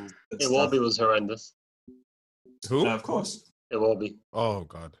 Iwobi was horrendous. Who? Of course. Iwobi. Oh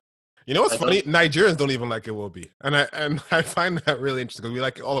God. You know what's funny? Nigerians don't even like Iwobi, and I find that really interesting because we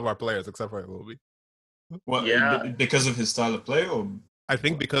like all of our players except for Iwobi. What? Yeah. Because of his style of play, or I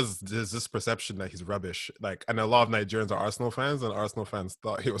think because there's this perception that he's rubbish. Like, and a lot of Nigerians are Arsenal fans, and Arsenal fans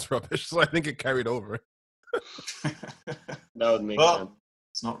thought he was rubbish. So I think it carried over. That would make sense.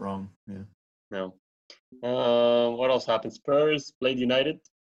 It's not wrong. Yeah. No. What else happened? Spurs played United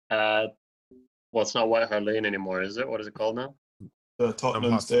at, well, it's not White Hart Lane anymore, is it? What is it called now? The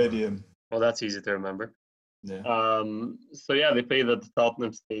Tottenham Stadium. Well, that's easy to remember. Yeah. So yeah, they played at the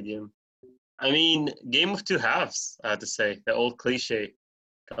Tottenham Stadium. I mean, game of two halves, I have to say. The old cliche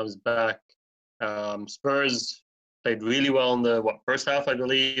comes back. Spurs played really well in the first half, I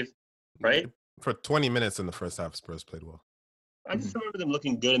believe, right? For 20 minutes in the first half, Spurs played well. I just remember them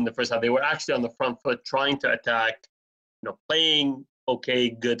looking good in the first half. They were actually on the front foot, trying to attack, playing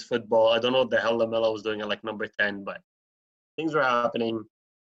okay, good football. I don't know what the hell Lamela was doing at like number 10, but things were happening.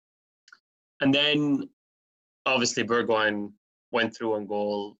 And then, obviously, Bergwijn went through on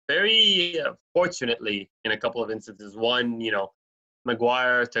goal. Very fortunately, in a couple of instances. One,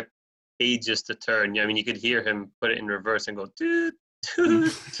 Maguire took ages to turn. I mean, you could hear him put it in reverse and go, toot,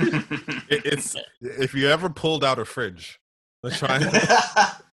 toot, toot. It's if you ever pulled out a fridge, let's try.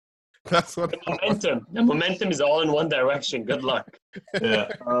 That's what the momentum is all in one direction. Good luck. Yeah.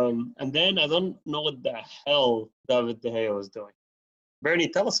 And then I don't know what the hell David De Gea was doing. Bernie,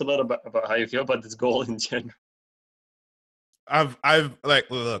 tell us a little bit about how you feel about this goal in general. I've like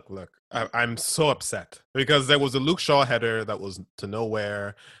look. I'm so upset because there was a Luke Shaw header that was to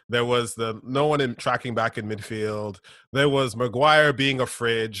nowhere. There was no one in tracking back in midfield. There was Maguire being a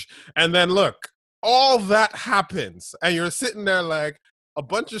fridge, and then look, all that happens, and you're sitting there like a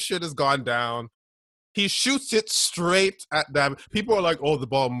bunch of shit has gone down. He shoots it straight at them. People are like, "Oh, the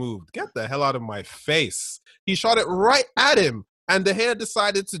ball moved. Get the hell out of my face!" He shot it right at him, and De Gea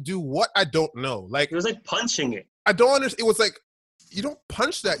decided to do what I don't know. Like he was like punching it. I don't understand. It was like, you don't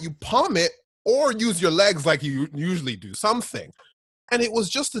punch that. You palm it or use your legs like you usually do. Something. And it was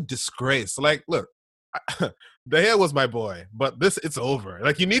just a disgrace. Like, look, De Gea was my boy, but it's over.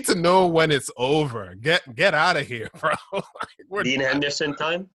 Like, you need to know when it's over. Get out of here, bro. Like, Dean Henderson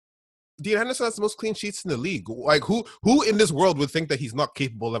time? Dean Henderson has the most clean sheets in the league. Like, who in this world would think that he's not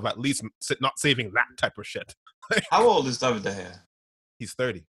capable of at least not saving that type of shit? How old is David De Gea? He's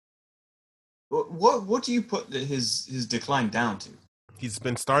 30. What do you put his decline down to? He's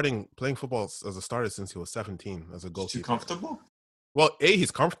been playing football as a starter since he was 17 as a goalkeeper. Too comfortable? Well, A,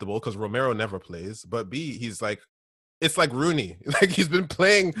 he's comfortable because Romero never plays, but B, he's like, it's like Rooney. Like he's been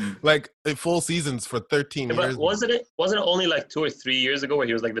playing like full seasons for 13 years. Wasn't it only like 2 or 3 years ago where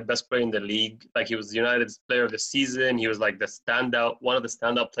he was like the best player in the league? Like he was United's player of the season. He was like one of the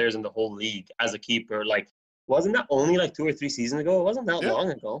standout players in the whole league as a keeper. Like, wasn't that only like 2 or 3 seasons ago? It wasn't that long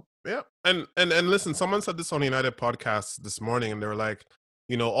ago. Yeah. And listen, someone said this on United podcast this morning, and they were like,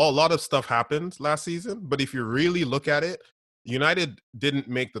 a lot of stuff happened last season, but if you really look at it, United didn't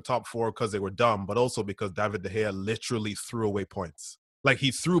make the top 4 because they were dumb, but also because David De Gea literally threw away points. Like he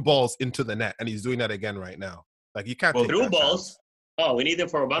threw balls into the net, and he's doing that again right now. Like you can't. Threw balls. Oh, we need them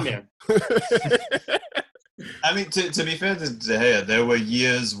for Aubameyang. I mean, to be fair to De Gea, there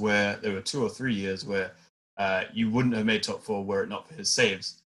were 2 or 3 years where you wouldn't have made top 4 were it not for his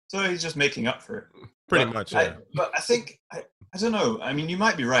saves. So he's just making up for it. Pretty much, yeah. But I think I don't know. I mean, you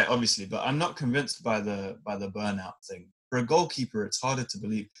might be right, obviously, but I'm not convinced by the burnout thing. For a goalkeeper, it's harder to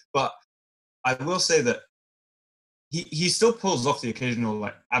believe. But I will say that he still pulls off the occasional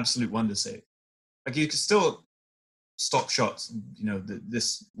like absolute wonder save. Like he can still stop shots.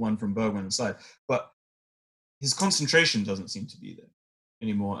 This one from Bergwijn aside, but his concentration doesn't seem to be there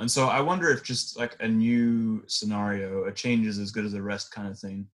anymore. And so I wonder if just like a new scenario, a change is as good as the rest kind of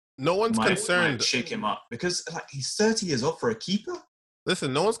thing. No one's concerned. Might shake him up because like he's 30 years old for a keeper.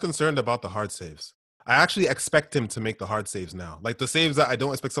 Listen, no one's concerned about the hard saves. I actually expect him to make the hard saves now. Like the saves that I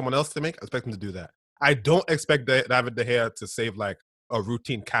don't expect someone else to make, I expect him to do that. I don't expect David De Gea to save like a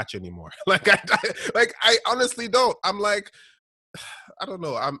routine catch anymore. I honestly don't. I'm like, I don't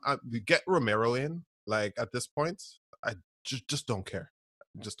know. We get Romero in. Like at this point, I just don't care.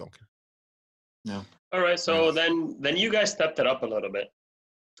 Just don't care. No. All right. So then you guys stepped it up a little bit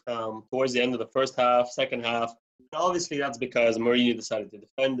towards the end of the first half, second half. Obviously, that's because Mourinho decided to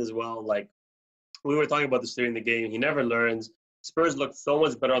defend as well. Like we were talking about this during the game. He never learns. Spurs looked so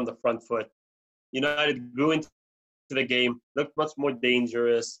much better on the front foot. United grew into the game, looked much more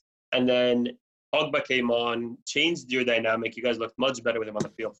dangerous. And then Pogba came on, changed your dynamic. You guys looked much better with him on the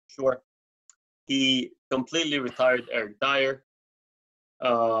field for sure. He completely retired Eric Dyer.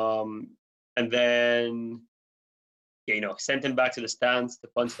 And then, sent him back to the stands to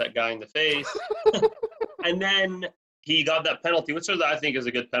punch that guy in the face. And then he got that penalty, which I think is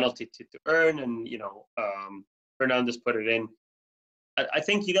a good penalty to earn. And, Fernandes put it in. I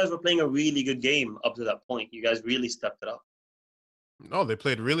think you guys were playing a really good game up to that point. You guys really stepped it up. No, they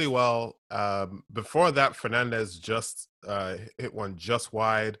played really well. Before that, Fernandes just hit one just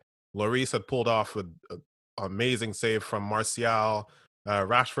wide. Lloris had pulled off an amazing save from Martial.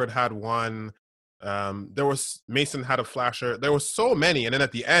 Rashford had one. Mason had a flasher. There were so many, and then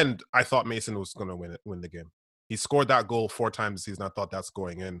at the end, I thought Mason was going to win the game. He scored that goal 4 times this season. I thought that's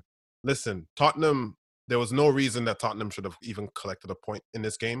going in. Listen, Tottenham. There was no reason that Tottenham should have even collected a point in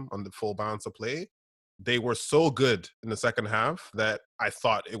this game on the full balance of play. They were so good in the second half that I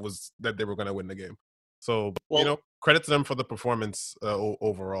thought that they were going to win the game. So, credit to them for the performance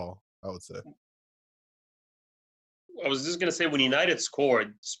overall, I would say. I was just going to say, when United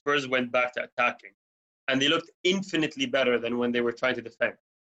scored, Spurs went back to attacking. And they looked infinitely better than when they were trying to defend,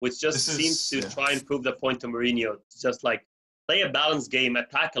 which just seems to try and prove the point to Mourinho. Just like, play a balanced game,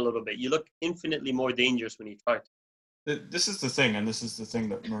 attack a little bit. You look infinitely more dangerous when you try to. This is the thing, and this is the thing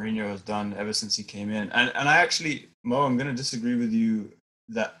that Mourinho has done ever since he came in. And I actually, Mo, I'm going to disagree with you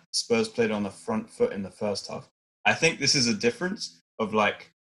that Spurs played on the front foot in the first half. I think this is a difference of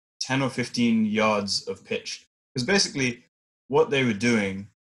like 10 or 15 yards of pitch. Because basically what they were doing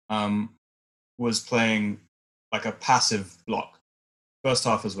was playing like a passive block. First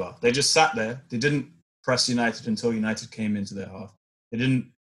half as well. They just sat there. They didn't press United until United came into their half. They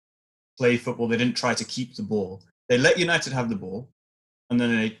didn't play football. They didn't try to keep the ball. They let United have the ball, and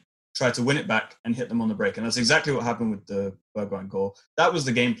then they tried to win it back and hit them on the break. And that's exactly what happened with the Bergwijn goal. That was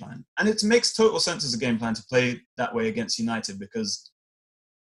the game plan. And it makes total sense as a game plan to play that way against United, because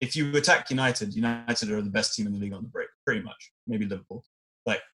if you attack United, United are the best team in the league on the break, pretty much. Maybe Liverpool.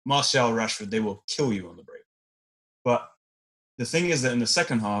 Like Martial, Rashford, they will kill you on the break. But the thing is that in the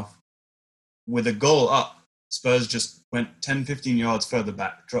second half, with a goal up, Spurs just went 10, 15 yards further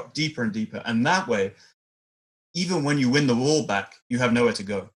back, dropped deeper and deeper. And that way, even when you win the ball back, you have nowhere to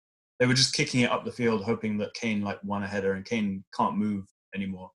go. They were just kicking it up the field, hoping that Kane won a header, and Kane can't move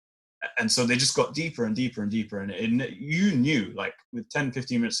anymore. And so they just got deeper and deeper and deeper. And you knew, like with 10,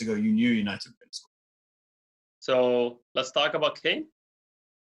 15 minutes to go, you knew United were going to score. So let's talk about Kane.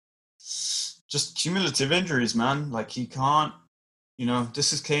 Just cumulative injuries, man. Like he can't,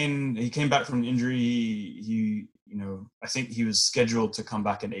 this is Kane. He came back from an injury. He I think he was scheduled to come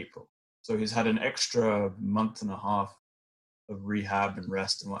back in April. So he's had an extra month and a half of rehab and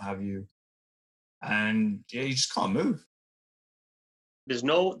rest and what have you. And yeah, you just can't move. There's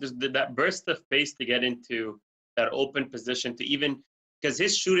that burst of pace to get into that open position to even, because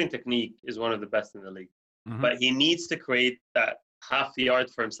his shooting technique is one of the best in the league. Mm-hmm. But he needs to create that half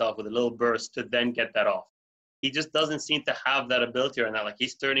yard for himself with a little burst to then get that off. He just doesn't seem to have that ability right now. Like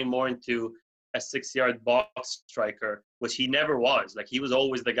he's turning more into a 6-yard box striker, which he never was. Like he was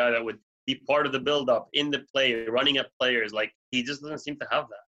always the guy that would be part of the build-up, in the play, running at players. Like he just doesn't seem to have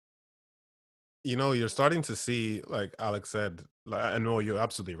that. You're starting to see, like Alex said, I know you're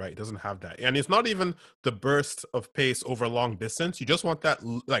absolutely right. He doesn't have that. And it's not even the burst of pace over long distance. You just want that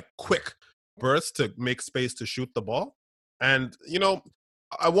like quick burst to make space to shoot the ball. And,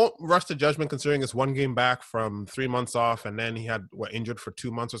 I won't rush to judgment considering it's one game back from 3 months off, and then he had injured for 2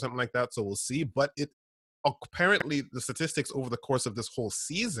 months or something like that. So we'll see. But apparently the statistics over the course of this whole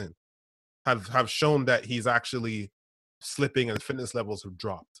season have shown that he's actually slipping and fitness levels have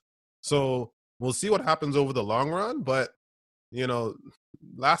dropped. So we'll see what happens over the long run. But,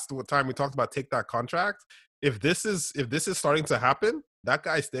 last time we talked about take that contract, if this is starting to happen, that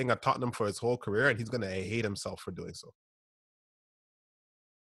guy's staying at Tottenham for his whole career, and he's going to hate himself for doing so.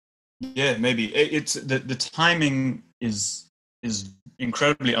 Yeah, maybe it's the timing is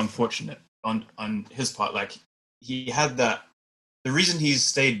incredibly unfortunate on his part. Like he had that. The reason he's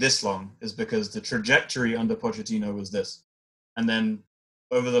stayed this long is because the trajectory under Pochettino was this, and then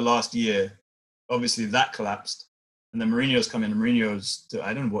over the last year, obviously that collapsed, and then Mourinho's come in.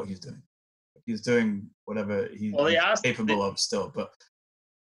 I don't know what he's doing. He's doing whatever he's capable of still. But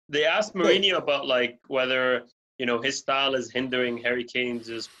they asked Mourinho about like whether his style is hindering Harry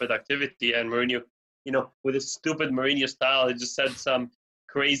Kane's productivity, and Mourinho, with his stupid Mourinho style, he just said some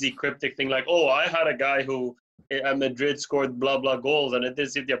crazy cryptic thing like, "Oh, I had a guy who at Madrid scored blah blah goals, and it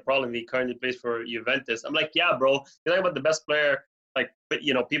didn't seem to be a problem. He currently plays for Juventus." I'm like, yeah, bro, you're talking about the best player. Like,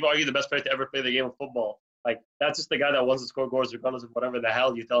 people argue the best player to ever play the game of football. Like, that's just the guy that wants to score goals regardless of whatever the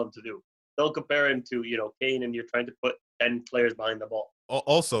hell you tell him to do. they'll compare him to, Kane, and you're trying to put 10 players behind the ball.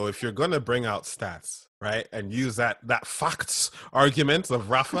 Also, if you're going to bring out stats, right, and use that facts argument of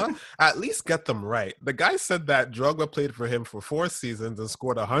Rafa, at least get them right. The guy said that Drogba played for him for 4 seasons and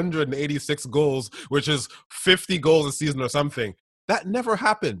scored 186 goals, which is 50 goals a season or something. That never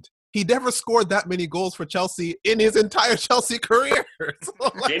happened. He never scored that many goals for Chelsea in his entire Chelsea career.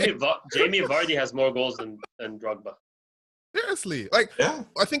 So, Jamie Vardy has more goals than Drogba. Seriously.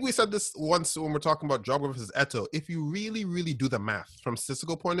 I think we said this once when we're talking about Drogba versus Eto'o. If you really, really do the math from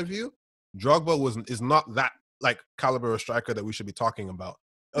statistical point of view, Drogba is not that caliber of striker that we should be talking about.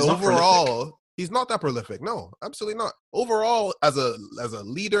 Overall, he's not that prolific. No, absolutely not. Overall, as a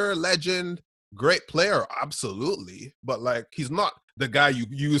leader, legend, great player, absolutely. But he's not the guy you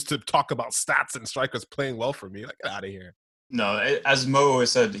use to talk about stats and strikers playing well for me. Get out of here. No, as Mo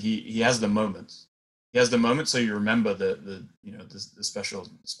always said, he has the moments. He has the moment, so you remember the special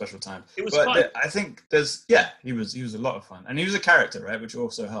time. It was fun. I think he was a lot of fun, and he was a character, right, which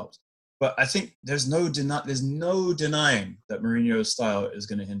also helps. But I think there's no denying that Mourinho's style is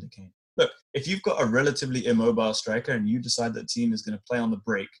going to hinder Kane. Look, if you've got a relatively immobile striker and you decide that the team is going to play on the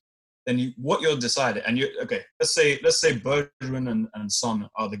break, then what you're deciding, and let's say Bergwijn and Son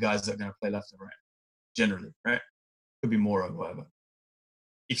are the guys that are going to play left and right, generally, right? Could be more or whatever.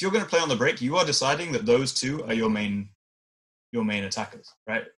 If you're going to play on the break, you are deciding that those two are your main attackers,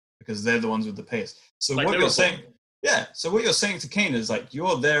 right? Because they're the ones with the pace. So what you're saying, So what you're saying to Kane is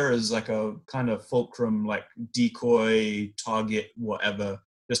you're there as a kind of fulcrum, decoy target, whatever,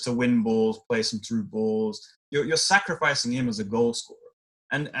 just to win balls, play some through balls. You're sacrificing him as a goal scorer,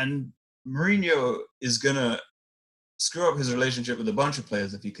 and Mourinho is gonna screw up his relationship with a bunch of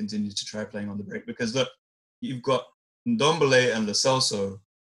players if he continues to try playing on the break. Because look, you've got Ndombele and Lo Celso.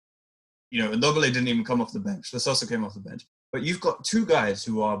 Ndombele didn't even come off the bench. Lo Celso came off the bench. But you've got 2 guys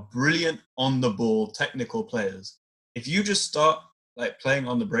who are brilliant on-the-ball technical players. If you just start playing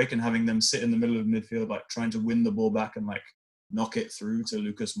on the break and having them sit in the middle of midfield, trying to win the ball back and knock it through to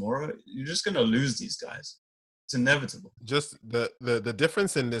Lucas Moura, you're just going to lose these guys. It's inevitable. Just the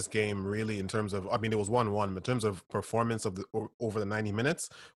difference in this game, really, in terms of, it was 1-1, but in terms of performance over the 90 minutes,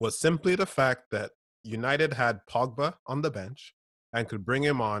 was simply the fact that United had Pogba on the bench and could bring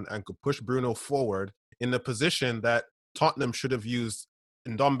him on and could push Bruno forward in the position that Tottenham should have used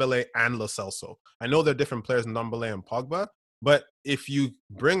Ndombele and Lo Celso. I know they're different players, Ndombele and Pogba, but if you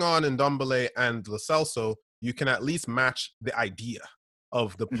bring on Ndombele and Lo Celso, you can at least match the idea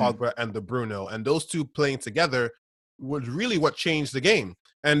of the Pogba and the Bruno. And those two playing together was really what changed the game.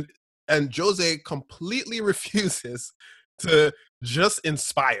 And Jose completely refuses to just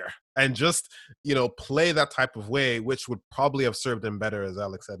inspire and just, play that type of way, which would probably have served him better, as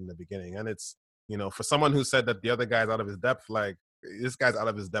Alex said in the beginning. And it's, for someone who said that the other guy's out of his depth, this guy's out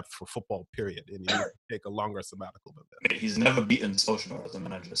of his depth for football, period. And he needs to take a longer sabbatical than that. He's never beaten Solskjaer as a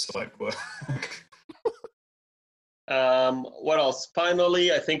manager, so what? What else?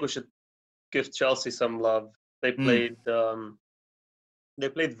 Finally, I think we should give Chelsea some love. They played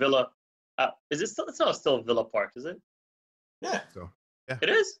Villa. Is it still? It's not still Villa Park, is it? Yeah. So, yeah. It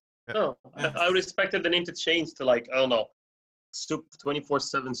is? Yeah. No. Yeah. I would expected the name to change to I don't know,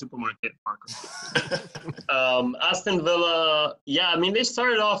 24/7 supermarket park. Aston Villa, they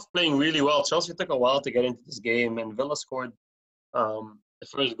started off playing really well. Chelsea took a while to get into this game, and Villa scored the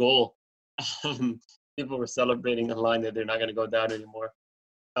first goal. People were celebrating online that they're not going to go down anymore.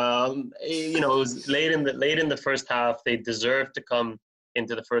 It was late in the first half. They deserved to come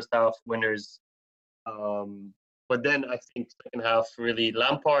into the first half winners. But then I think second half, really,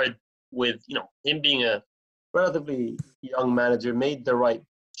 Lampard, with him being a relatively young manager, made the right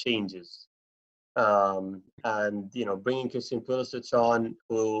changes. And bringing Christian Pulisic on,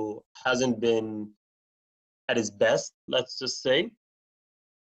 who hasn't been at his best, let's just say.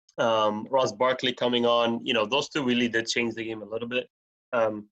 Ross Barkley coming on, those two really did change the game a little bit.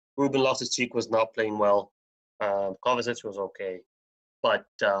 Ruben Loftus-Cheek was not playing well. Kovacic was okay. But,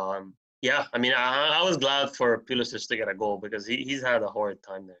 I was glad for Pulisic to get a goal because he's had a horrid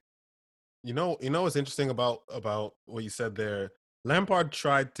time there. What's interesting about what you said there? Lampard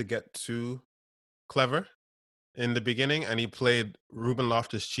tried to get too clever in the beginning, and he played Ruben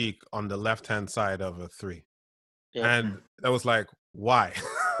Loftus-Cheek on the left-hand side of a 3. Yeah. And that was why?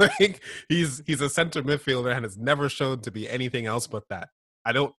 He's a center midfielder and has never shown to be anything else but that.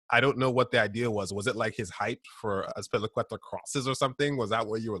 I don't know what the idea was. Was it his height for Azpilicueta crosses or something? Was that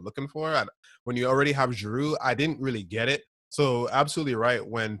what you were looking for? When you already have Giroud, I didn't really get it. So absolutely right.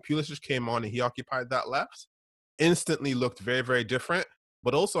 When Pulisic came on and he occupied that left, instantly looked very, very different.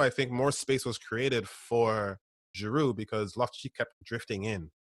 But also I think more space was created for Giroud because Loftus-Cheek kept drifting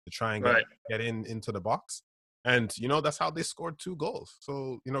in. to try and Right. get into the box. And, that's how they scored 2 goals.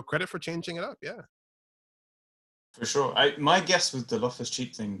 So, credit for changing it up. Yeah. For sure. My guess with the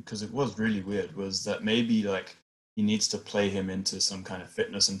Loftus-Cheek thing, because it was really weird, was that maybe like he needs to play him into some kind of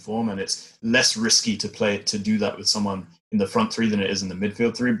fitness and form, and it's less risky to do that with someone in the front three than it is in the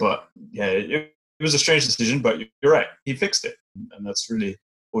midfield three. But yeah, it was a strange decision, but you're right. He fixed it, and that's really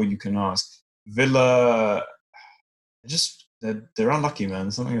all you can ask. Villa, they're unlucky, man.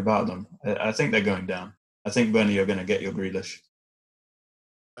 There's something about them. I think they're going down. I think Burnley are going to get your Grealish.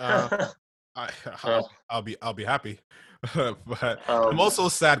 I'll be happy, but Um, I'm also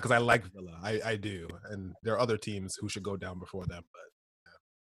sad because I like Villa. I do, and there are other teams who should go down before them.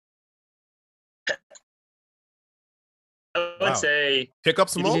 But I would Wow. say, hiccup,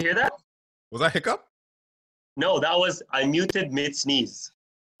 did you Simone? hear that? Was that hiccup? No, that was I muted mid sneeze.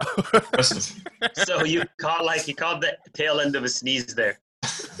 Impressive. So you caught the tail end of a sneeze there.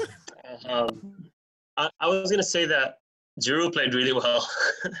 I was gonna say that Giroud played really well.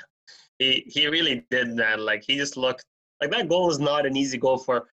 he really did, man. Like he just looked like that goal is not an easy goal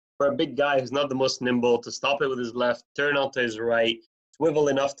for a big guy who's not the most nimble to stop it with his left, turn out to his right, swivel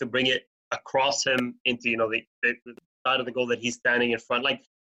enough to bring it across him into the side of the goal that he's standing in front. Like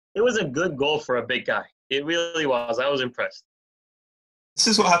it was a good goal for a big guy. It really was. I was impressed. This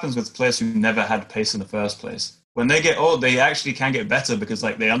is what happens with players who never had pace in the first place. When they get old, they actually can get better because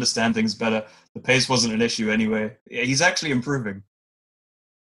like they understand things better. The pace wasn't an issue anyway. He's actually improving.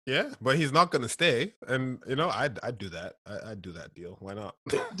 Yeah, but he's not going to stay, and I'd do that. I'd do that deal. Why not?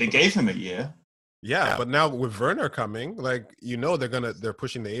 They gave him a year. Yeah, but now with Werner coming, like they're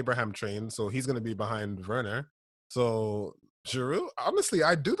pushing the Abraham train, so he's gonna be behind Werner. So Giroud, honestly,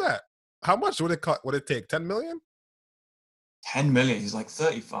 I'd do that. How much would it cost? Would it take 10 million? 10 million. He's like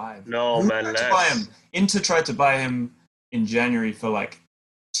 35. No, Who man, tried to less. buy him? Inter tried to buy him in January for like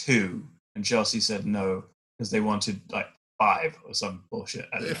 2, and Chelsea said no because they wanted like 5 or some bullshit.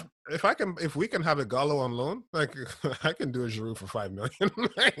 I don't know. If we can have a Gallo on loan, like I can do a Giroud for 5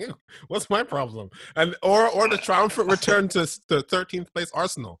 million. What's my problem? And or the triumphant return to 13th place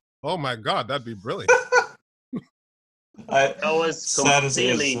Arsenal. Oh my God, that'd be brilliant. That was Sad as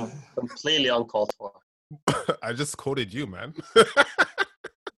it is, completely uncalled for. I just quoted you, man.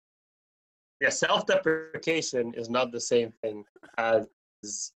 Yeah, self-deprecation is not the same thing as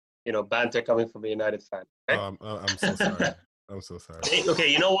banter coming from a United fan. Okay? I'm so sorry. I'm so sorry. Hey,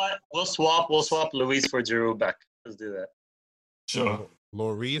 okay, you know what? We'll swap Luis for Giroud back. Let's do that. Sure.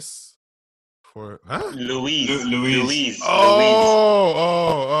 Lloris for Luis.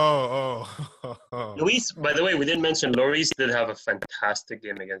 Oh. Luis, by the way, we didn't mention Lloris did have a fantastic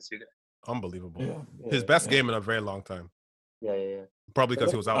game against you guys. Unbelievable. Yeah. His best game in a very long time. Yeah. Probably because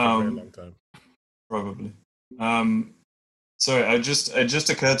he was out for a very long time. Probably. Sorry, it just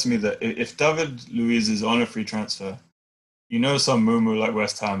occurred to me that if David Luiz is on a free transfer, some moo like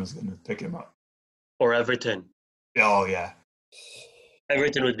West Ham is going to pick him up. Or Everton. Oh, yeah.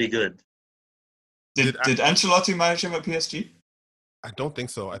 Everton would be good. Did Ancelotti manage him at PSG? I don't think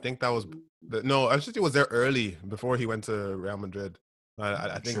so. I think that was no. Ancelotti was there early before he went to Real Madrid.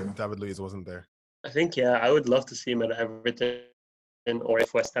 I think True. David Luiz wasn't there. I think I would love to see him at Everton, or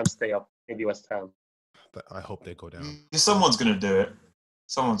if West Ham stay up, maybe West Ham. But I hope they go down. Someone's going to do it.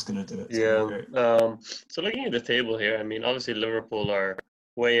 It's Yeah. So looking at the table here, I mean, obviously Liverpool are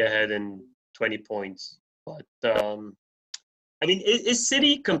way ahead in 20 points, but I mean, is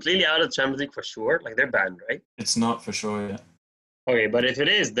City completely out of the Champions League for sure? Like they're banned, right? It's not for sure yet. Okay, but if it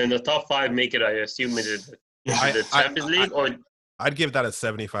is, then the top 5 make it. I assume it is the Champions League, or I'd give that a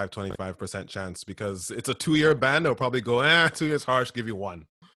 75-25% chance because it's a 2-year ban. They'll probably go, 2 years harsh, give you 1.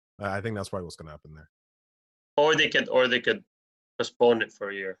 I think that's probably what's going to happen there. or they could postpone it for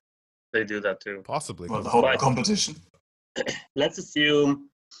a year. They do that too. Possibly. Well, the whole competition. Let's assume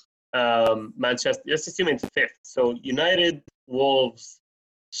Manchester. Let's assume in 5th. So United, Wolves,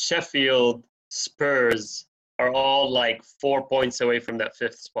 Sheffield, Spurs are all like 4 points away from that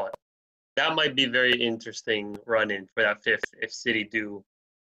 5th spot. That might be very interesting run-in for that 5th if City do.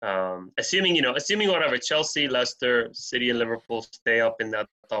 Assuming whatever, Chelsea, Leicester, City, and Liverpool stay up in that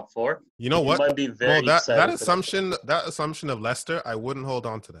top 4. You know what? Might be very that assumption of Leicester, I wouldn't hold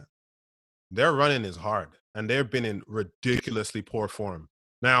on to that. Their run-in is hard, and they've been in ridiculously poor form.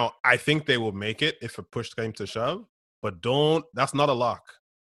 Now, I think they will make it if a push came to shove, but that's not a lock.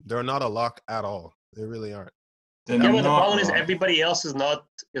 They're not a lock at all. They really aren't. But the problem is everybody else is not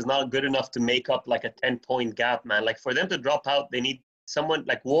good enough to make up like a 10-point gap, man. Like for them to drop out, they need someone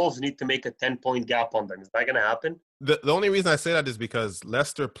like Wolves need to make a 10-point gap on them. Is that going to happen? The only reason I say that is because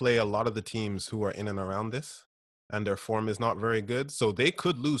Leicester play a lot of the teams who are in and around this. and their form is not very good. So they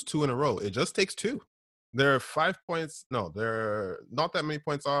could lose 2 in a row. It just takes 2. They're 5 points. No, they're not that many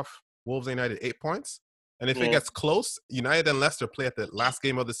points off. Wolves and United 8 points. And if it gets close, United and Leicester play at the last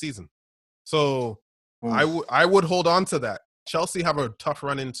game of the season. So I would hold on to that. Chelsea have a tough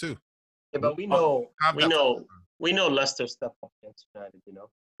run in too. Yeah, but we know Leicester step up against United. You know,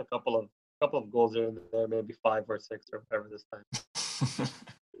 a couple of goals are in there, maybe 5 or 6 or whatever this time.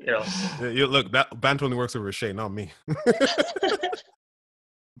 You know, you look, that banter only works with Riche, not me.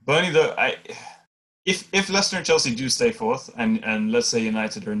 Bernie, though, if Leicester and Chelsea do stay fourth, and let's say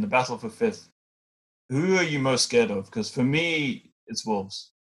United are in the battle for fifth, who are you most scared of? Because for me, it's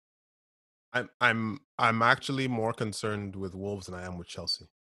Wolves. I'm actually more concerned with Wolves than I am with Chelsea.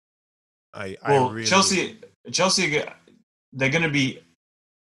 Chelsea, they're going to be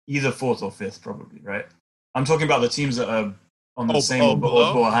either fourth or fifth, probably, right? I'm talking about the teams that are on the same or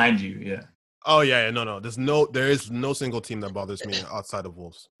behind you. Yeah. Oh yeah, no. There is no single team that bothers me outside of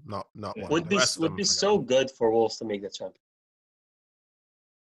Wolves. Not one. Would be so good for Wolves to make the champions.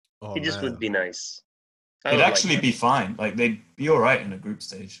 Oh, it just would be nice. It'd actually be fine. Like they'd be all right in a group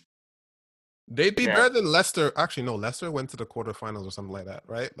stage. They'd be better than Leicester. Actually, no. Leicester went to the quarterfinals or something like that,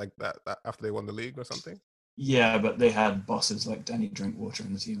 right? Like that after they won the league or something. Yeah, but they had bosses like Danny Drinkwater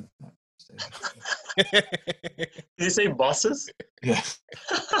in the team at that stage. Did you say bosses? Yeah.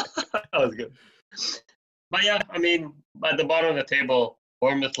 That was good. But yeah, I mean, at the bottom of the table,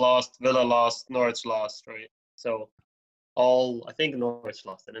 Bournemouth lost, Villa lost, Norwich lost, right? So I think Norwich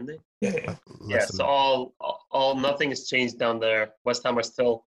lost, didn't they? Yeah. Yeah, so all nothing has changed down there. West Ham are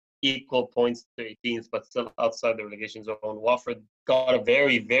still equal points to 18th, but still outside the relegation zone. Watford got a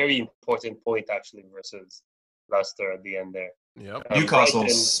very, very important point actually versus Leicester at the end there. Yep. Newcastle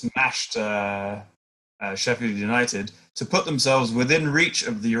smashed Sheffield United to put themselves within reach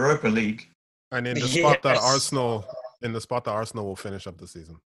of the Europa League. And in the spot that Arsenal will finish up the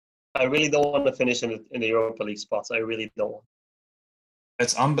season. I really don't want to finish in the Europa League spots. I really don't want.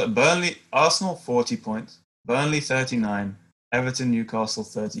 It's Burnley, Arsenal 40 points, Burnley 39, Everton, Newcastle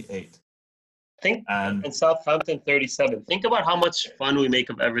 38. And Southampton 37. Think about how much fun we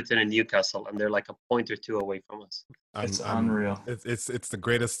make of Everton and Newcastle, and they're like a point or two away from us. It's unreal. It's the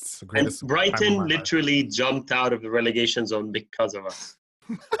greatest. And Brighton literally jumped out of the relegation zone because of us.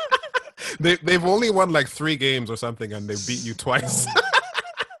 They've only won like 3 games or something, and they beat you twice.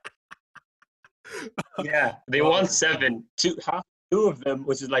 Yeah, they won 7. Two of them,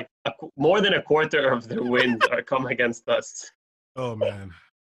 which is like more than a quarter of their wins, are come against us. Oh man.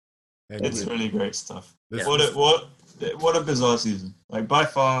 It's really great stuff. What a bizarre season. Like by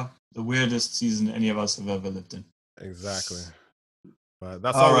far the weirdest season any of us have ever lived in. Exactly. But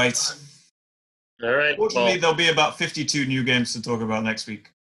that's all right. All right. Fortunately, there'll be about 52 new games to talk about next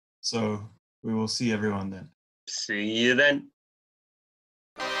week. So we will see everyone then. See you then.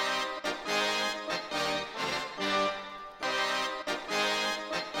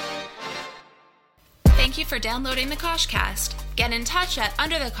 Thank you for downloading the Koshcast. Get in touch at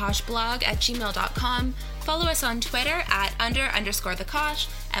underthekoshblog@gmail.com. Follow us on Twitter at @under_thekosh.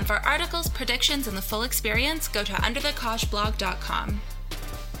 And for articles, predictions, and the full experience, go to underthekoshblog.com.